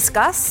me to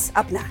discuss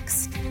up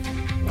next.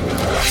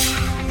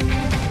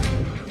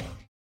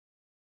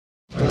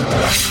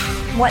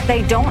 What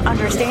they don't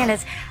understand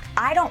is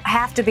I don't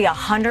have to be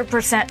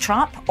 100%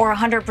 Trump or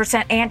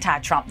 100%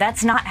 anti-Trump.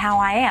 That's not how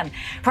I am.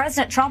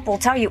 President Trump will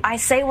tell you, I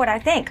say what I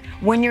think.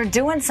 When you're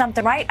doing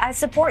something right, I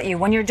support you.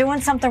 When you're doing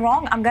something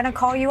wrong, I'm going to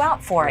call you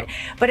out for it.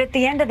 But at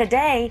the end of the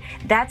day,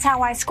 that's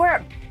how I square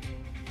it.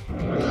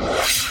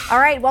 All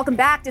right, welcome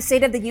back to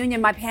State of the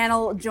Union. My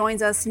panel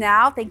joins us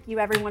now. Thank you,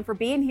 everyone, for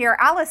being here.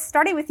 Alice,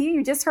 starting with you,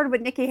 you just heard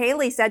what Nikki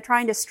Haley said,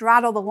 trying to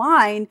straddle the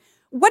line.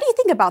 What do you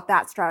think about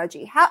that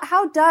strategy?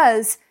 How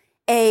does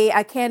a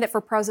candidate for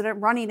president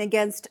running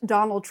against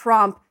Donald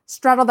Trump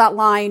straddle that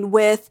line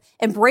with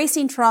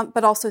embracing Trump,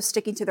 but also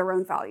sticking to their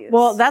own values?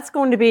 Well, that's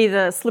going to be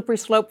the slippery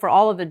slope for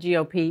all of the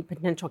GOP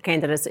potential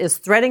candidates, is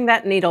threading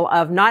that needle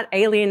of not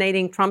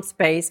alienating Trump's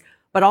base,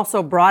 but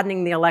also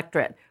broadening the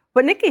electorate.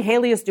 What Nikki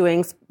Haley is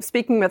doing,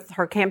 speaking with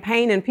her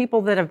campaign and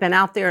people that have been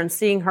out there and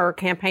seeing her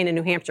campaign in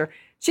New Hampshire,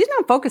 she's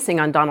not focusing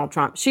on Donald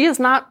Trump. She is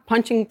not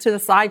punching to the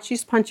side.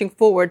 She's punching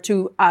forward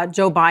to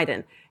Joe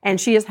Biden.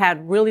 And she has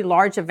had really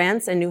large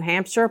events in New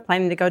Hampshire,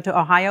 planning to go to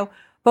Ohio,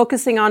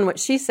 focusing on what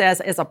she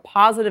says is a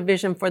positive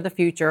vision for the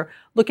future,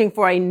 looking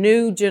for a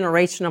new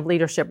generation of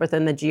leadership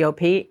within the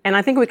GOP. And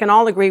I think we can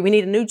all agree we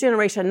need a new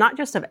generation, not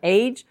just of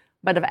age,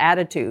 but of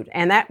attitude.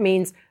 And that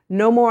means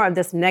no more of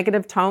this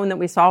negative tone that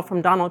we saw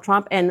from Donald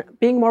Trump and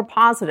being more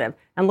positive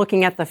and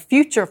looking at the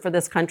future for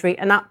this country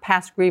and not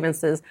past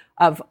grievances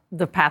of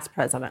the past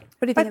president.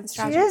 What do you think of the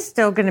strategy? She is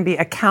still going to be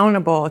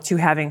accountable to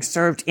having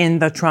served in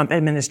the Trump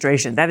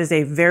administration. That is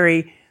a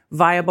very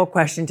viable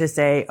question to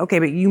say, okay,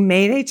 but you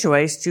made a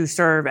choice to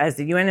serve as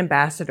the UN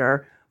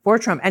ambassador for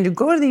Trump and to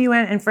go to the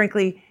UN and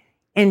frankly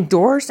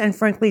endorse and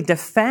frankly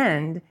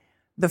defend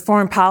the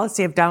foreign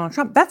policy of Donald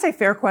Trump. That's a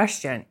fair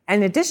question.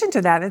 In addition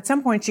to that, at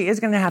some point, she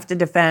is going to have to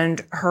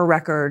defend her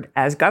record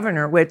as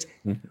governor, which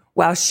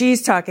while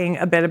she's talking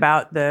a bit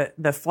about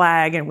the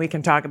flag, and we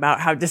can talk about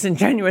how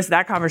disingenuous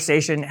that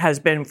conversation has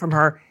been from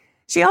her,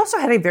 she also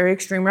had a very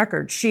extreme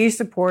record. She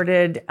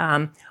supported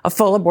a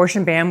full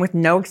abortion ban with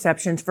no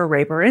exceptions for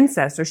rape or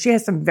incest. So she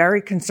has some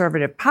very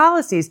conservative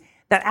policies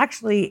that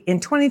actually in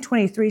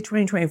 2023,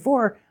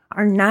 2024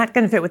 are not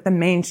going to fit with the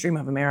mainstream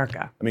of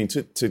America. I mean,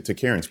 to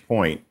Karen's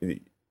point,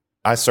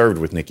 I served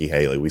with Nikki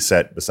Haley. We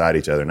sat beside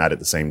each other, not at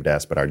the same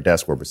desk, but our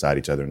desks were beside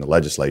each other in the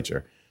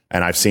legislature.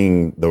 And I've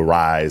seen the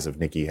rise of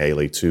Nikki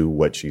Haley to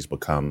what she's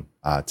become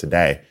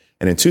today.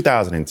 And in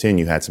 2010,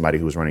 you had somebody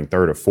who was running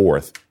third or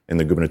fourth in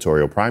the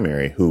gubernatorial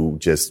primary who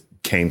just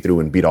came through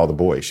and beat all the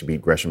boys. She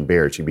beat Gresham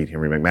Baird. She beat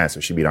Henry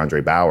McMaster. She beat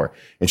Andre Bauer.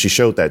 And she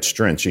showed that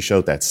strength. She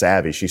showed that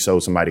savvy. She showed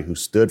somebody who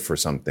stood for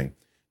something.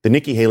 The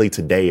Nikki Haley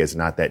today is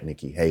not that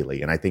Nikki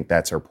Haley. And I think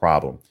that's her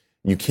problem.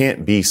 You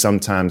can't be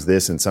sometimes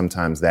this and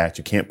sometimes that.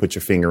 You can't put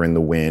your finger in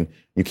the wind.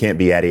 You can't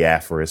be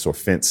adiaphorous or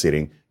fence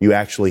sitting. You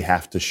actually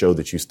have to show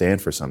that you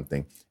stand for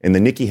something. And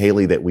the Nikki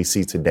Haley that we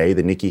see today,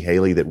 the Nikki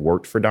Haley that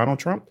worked for Donald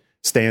Trump,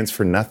 stands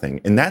for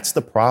nothing. And that's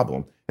the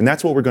problem. And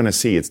that's what we're going to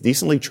see. It's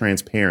decently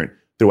transparent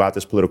throughout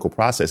this political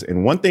process.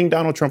 And one thing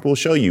Donald Trump will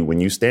show you when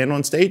you stand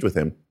on stage with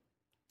him,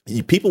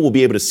 people will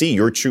be able to see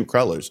your true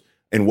colors.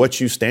 and what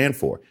you stand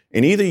for.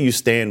 And either you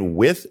stand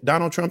with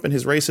Donald Trump and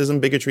his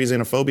racism, bigotry,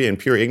 xenophobia, and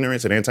pure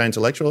ignorance and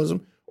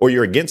anti-intellectualism, or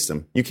you're against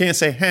him. You can't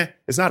say,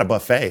 it's not a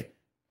buffet.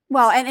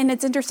 Well, and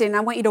it's interesting.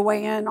 I want you to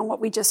weigh in on what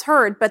we just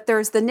heard, but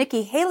there's the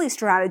Nikki Haley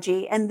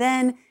strategy, and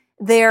then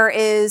there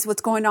is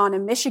what's going on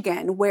in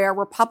Michigan, where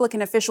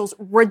Republican officials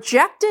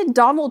rejected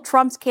Donald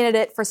Trump's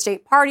candidate for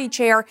state party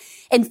chair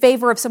in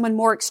favor of someone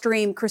more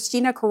extreme,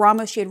 Christina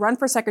Caramo. She had run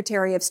for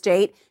Secretary of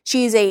State.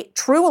 She's a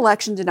true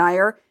election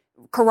denier.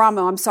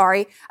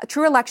 A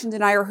true election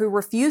denier who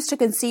refused to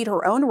concede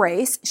her own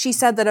race. She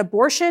said that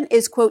abortion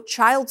is, quote,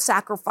 child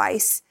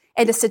sacrifice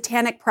and a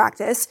satanic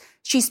practice.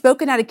 She's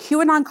spoken at a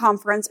QAnon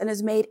conference and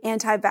has made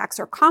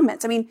anti-vaxxer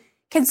comments. I mean,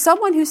 can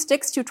someone who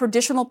sticks to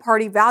traditional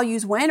party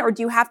values win, or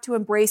do you have to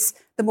embrace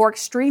the more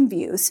extreme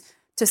views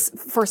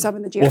for some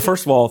in the GOP? Well,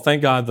 first of all,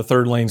 thank God the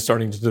third lane's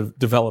starting to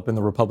develop in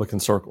the Republican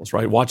circles,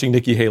 right? Watching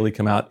Nikki Haley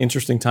come out,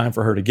 interesting time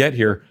for her to get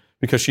here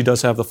because she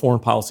does have the foreign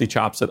policy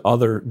chops that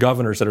other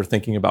governors that are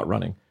thinking about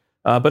running.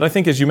 But I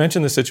think, as you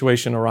mentioned, the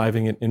situation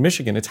arriving in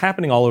Michigan, it's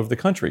happening all over the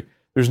country.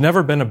 There's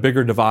never been a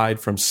bigger divide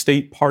from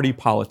state party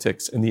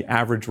politics and the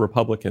average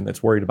Republican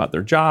that's worried about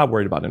their job,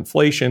 worried about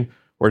inflation,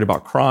 worried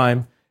about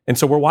crime. And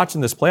so we're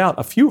watching this play out.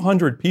 A few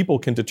hundred people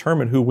can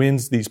determine who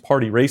wins these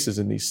party races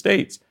in these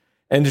states.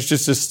 And it's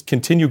just this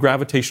continued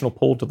gravitational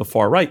pull to the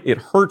far right. It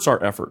hurts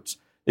our efforts.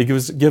 It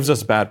gives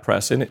us bad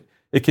press. And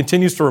it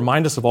continues to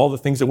remind us of all the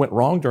things that went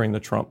wrong during the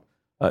Trump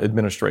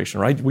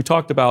administration, right? We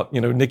talked about,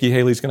 Nikki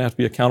Haley's going to have to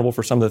be accountable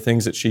for some of the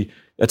things that she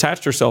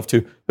attached herself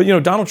to. But,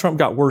 Donald Trump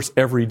got worse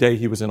every day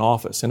he was in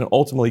office. And it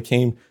ultimately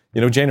came,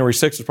 January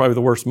 6th was probably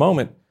the worst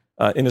moment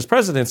in his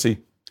presidency.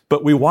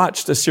 But we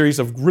watched a series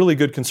of really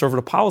good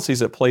conservative policies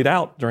that played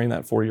out during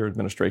that 4-year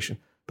administration.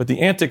 But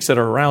the antics that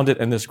are around it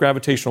and this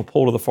gravitational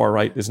pull to the far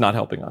right is not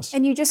helping us.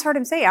 And you just heard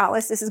him say,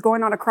 Alice, this is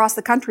going on across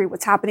the country,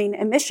 what's happening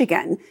in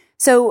Michigan.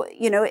 So,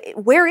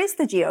 where is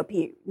the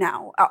GOP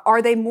now?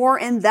 Are they more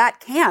in that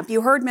camp?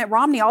 You heard Mitt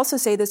Romney also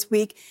say this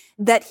week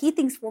that he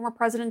thinks former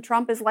President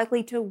Trump is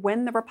likely to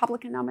win the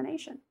Republican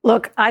nomination.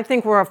 Look, I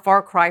think we're a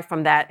far cry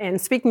from that. And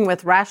speaking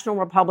with rational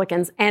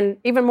Republicans and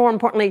even more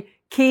importantly,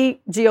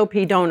 key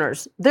GOP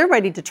donors, they're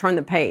ready to turn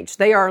the page.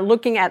 They are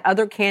looking at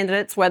other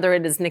candidates, whether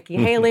it is Nikki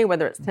Haley,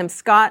 whether it's Tim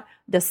Scott,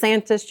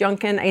 DeSantis,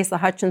 Youngkin, Asa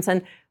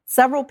Hutchinson,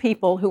 several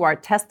people who are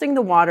testing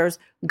the waters,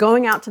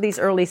 going out to these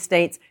early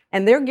states,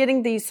 and they're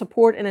getting the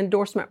support and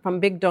endorsement from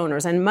big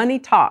donors, and money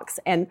talks,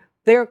 and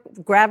they're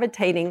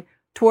gravitating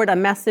toward a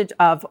message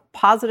of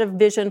positive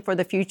vision for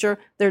the future.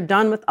 They're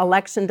done with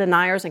election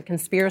deniers and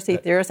conspiracy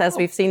theorists, as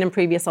we've seen in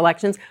previous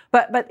elections.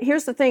 But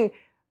here's the thing.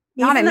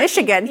 Not in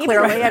Michigan,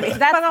 clearly. I mean,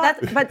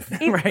 but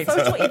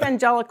social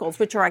evangelicals,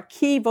 which are a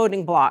key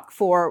voting bloc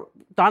for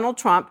Donald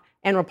Trump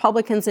and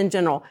Republicans in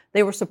general,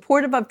 they were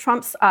supportive of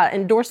Trump's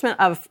endorsement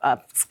of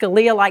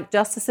Scalia-like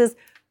justices.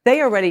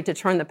 They are ready to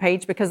turn the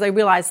page because they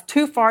realize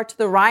too far to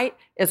the right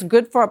is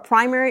good for a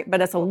primary,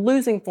 but it's a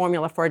losing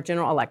formula for a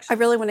general election. I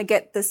really want to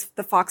get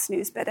the Fox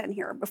News bit in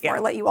here before I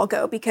let you all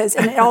go, because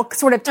and it all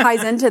sort of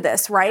ties into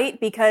this, right?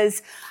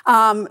 Because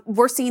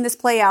we're seeing this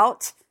play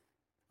out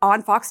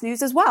on Fox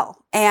News as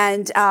well.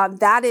 And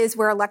that is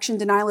where election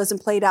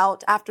denialism played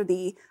out after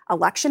the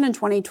election in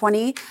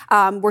 2020.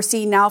 We're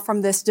seeing now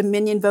from this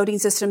Dominion Voting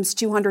Systems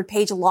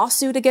 200-page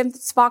lawsuit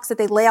against Fox that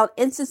they lay out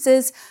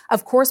instances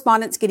of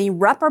correspondents getting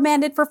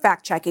reprimanded for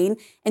fact-checking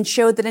and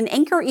showed that an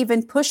anchor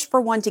even pushed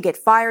for one to get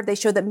fired. They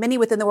showed that many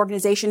within the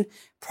organization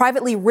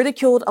privately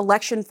ridiculed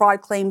election fraud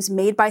claims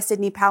made by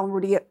Sidney Powell and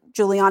Rudy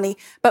Giuliani.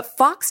 But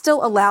Fox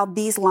still allowed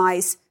these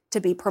lies to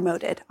be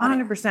promoted.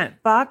 100%.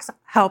 Fox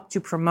helped to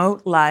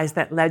promote lies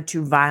that led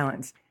to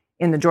violence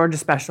in the Georgia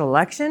special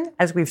election,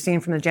 as we've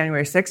seen from the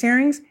January 6th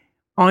hearings,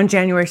 on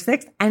January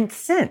 6th, and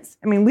since.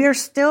 I mean, we are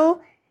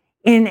still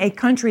in a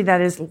country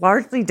that is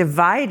largely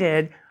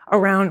divided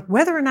around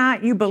whether or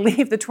not you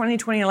believe the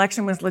 2020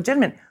 election was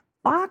legitimate.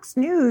 Fox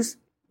News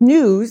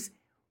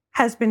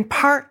has been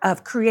part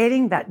of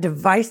creating that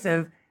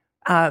divisive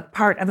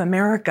part of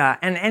America,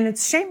 and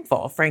it's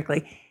shameful,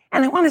 frankly.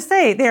 And I want to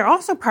say they're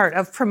also part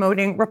of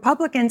promoting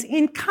Republicans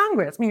in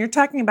Congress. I mean, you're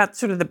talking about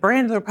sort of the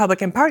brand of the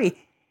Republican Party.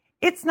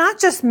 It's not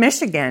just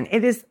Michigan.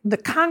 It is the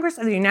Congress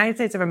of the United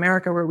States of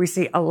America where we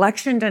see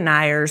election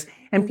deniers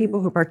and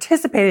people who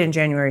participated in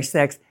January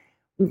 6th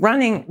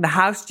running the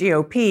House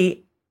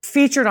GOP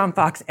featured on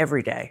Fox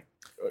every day.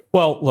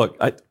 Well, look,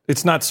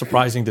 it's not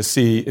surprising to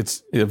see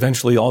it's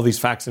eventually all these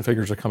facts and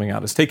figures are coming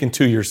out. It's taken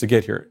 2 years to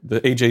get here.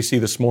 The AJC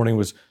this morning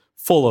was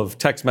full of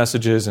text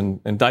messages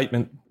and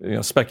indictment,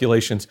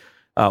 speculations.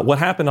 What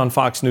happened on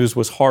Fox News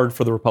was hard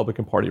for the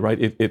Republican Party, right?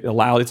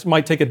 It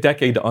might take a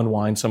decade to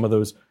unwind some of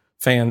those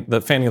fanning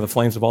of the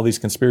flames of all these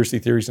conspiracy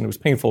theories, and it was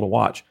painful to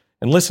watch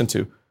and listen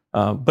to.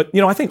 But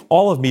I think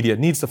all of media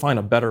needs to find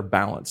a better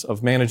balance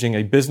of managing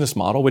a business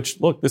model, which,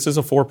 look, this is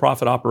a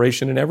for-profit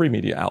operation in every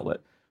media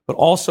outlet, but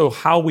also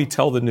how we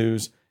tell the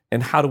news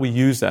and how do we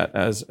use that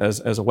as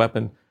a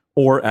weapon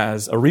or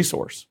as a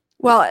resource.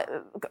 Well,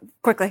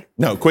 quickly.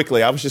 No,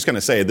 quickly. I was just going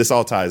to say this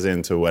all ties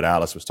into what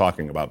Alice was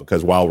talking about,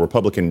 because while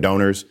Republican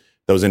donors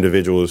those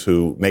individuals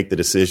who make the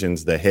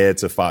decisions, the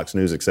heads of Fox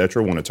News, et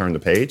cetera, want to turn the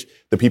page.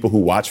 The people who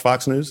watch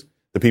Fox News,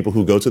 the people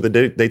who go to the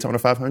Daytona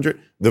 500,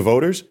 the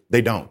voters,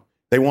 they don't.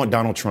 They want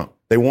Donald Trump.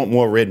 They want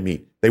more red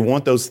meat. They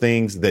want those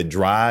things that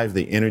drive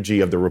the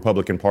energy of the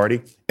Republican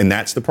Party. And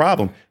that's the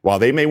problem. While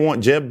they may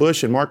want Jeb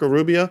Bush and Marco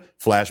Rubio,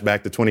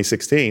 flashback to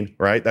 2016,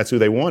 right? That's who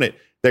they wanted.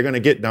 They're going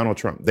to get Donald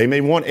Trump. They may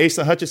want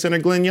Asa Hutchinson or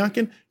Glenn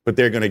Youngkin, but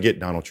they're going to get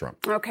Donald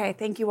Trump. Okay,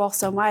 thank you all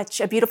so much.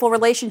 A beautiful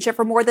relationship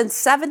for more than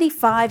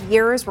 75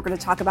 years. We're going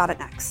to talk about it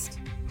next.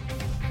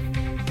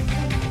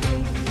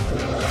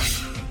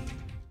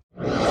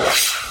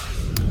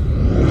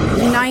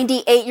 The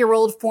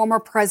 98-year-old former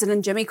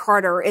President Jimmy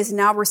Carter is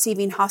now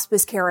receiving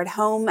hospice care at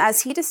home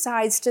as he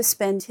decides to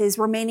spend his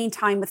remaining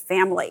time with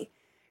family.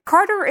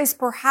 Carter is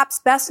perhaps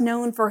best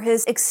known for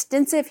his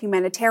extensive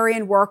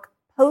humanitarian work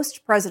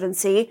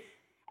post-presidency,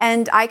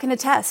 and I can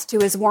attest to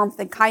his warmth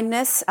and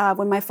kindness.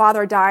 When my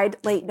father died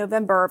late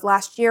November of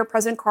last year,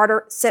 President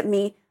Carter sent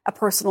me a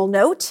personal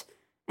note,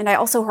 and I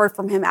also heard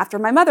from him after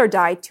my mother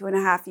died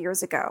 2.5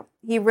 years ago.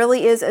 He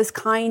really is as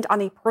kind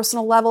on a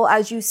personal level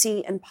as you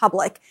see in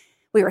public.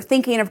 We are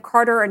thinking of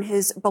Carter and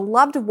his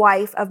beloved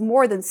wife of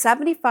more than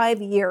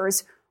 75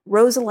 years,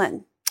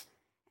 Rosalind.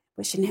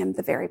 Wishing him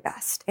the very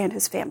best, and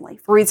his family.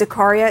 Fareed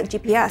Zakaria,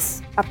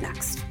 GPS, up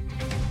next.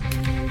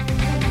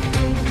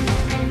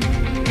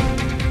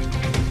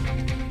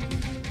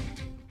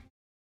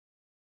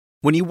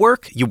 When you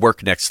work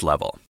next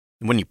level.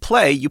 And when you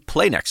play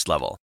next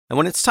level. And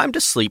when it's time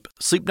to sleep,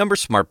 Sleep Number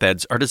smart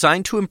beds are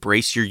designed to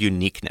embrace your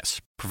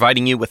uniqueness,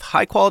 providing you with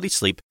high-quality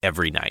sleep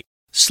every night.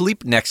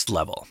 Sleep next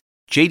level.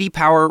 J.D.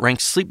 Power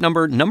ranks Sleep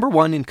Number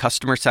 #1 in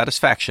customer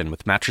satisfaction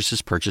with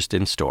mattresses purchased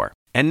in-store.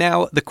 And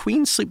now, the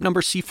Queen Sleep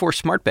Number C4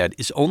 smart bed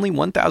is only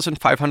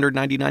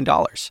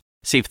 $1,599.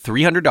 Save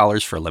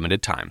 $300 for a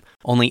limited time,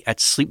 only at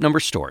Sleep Number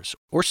stores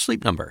or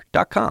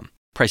sleepnumber.com.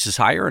 Prices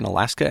higher in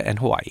Alaska and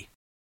Hawaii.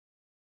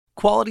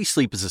 Quality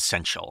sleep is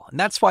essential, and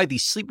that's why the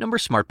Sleep Number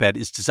smart bed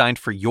is designed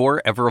for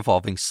your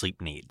ever-evolving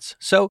sleep needs.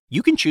 So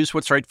you can choose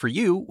what's right for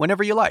you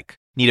whenever you like.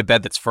 Need a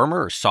bed that's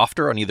firmer or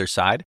softer on either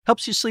side?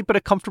 Helps you sleep at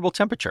a comfortable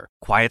temperature.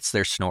 Quiets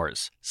their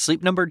snores.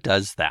 Sleep Number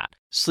does that.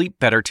 Sleep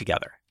better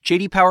together.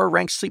 J.D. Power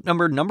ranks Sleep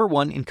Number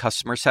 #1 in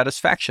customer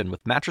satisfaction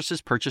with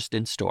mattresses purchased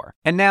in-store.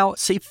 And now,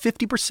 save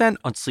 50%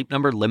 on Sleep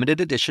Number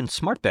limited edition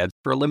smart beds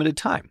for a limited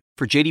time.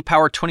 For J.D.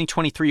 Power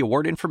 2023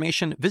 award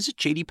information, visit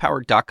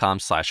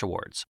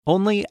jdpower.com/awards.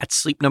 Only at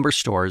Sleep Number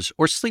stores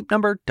or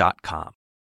sleepnumber.com.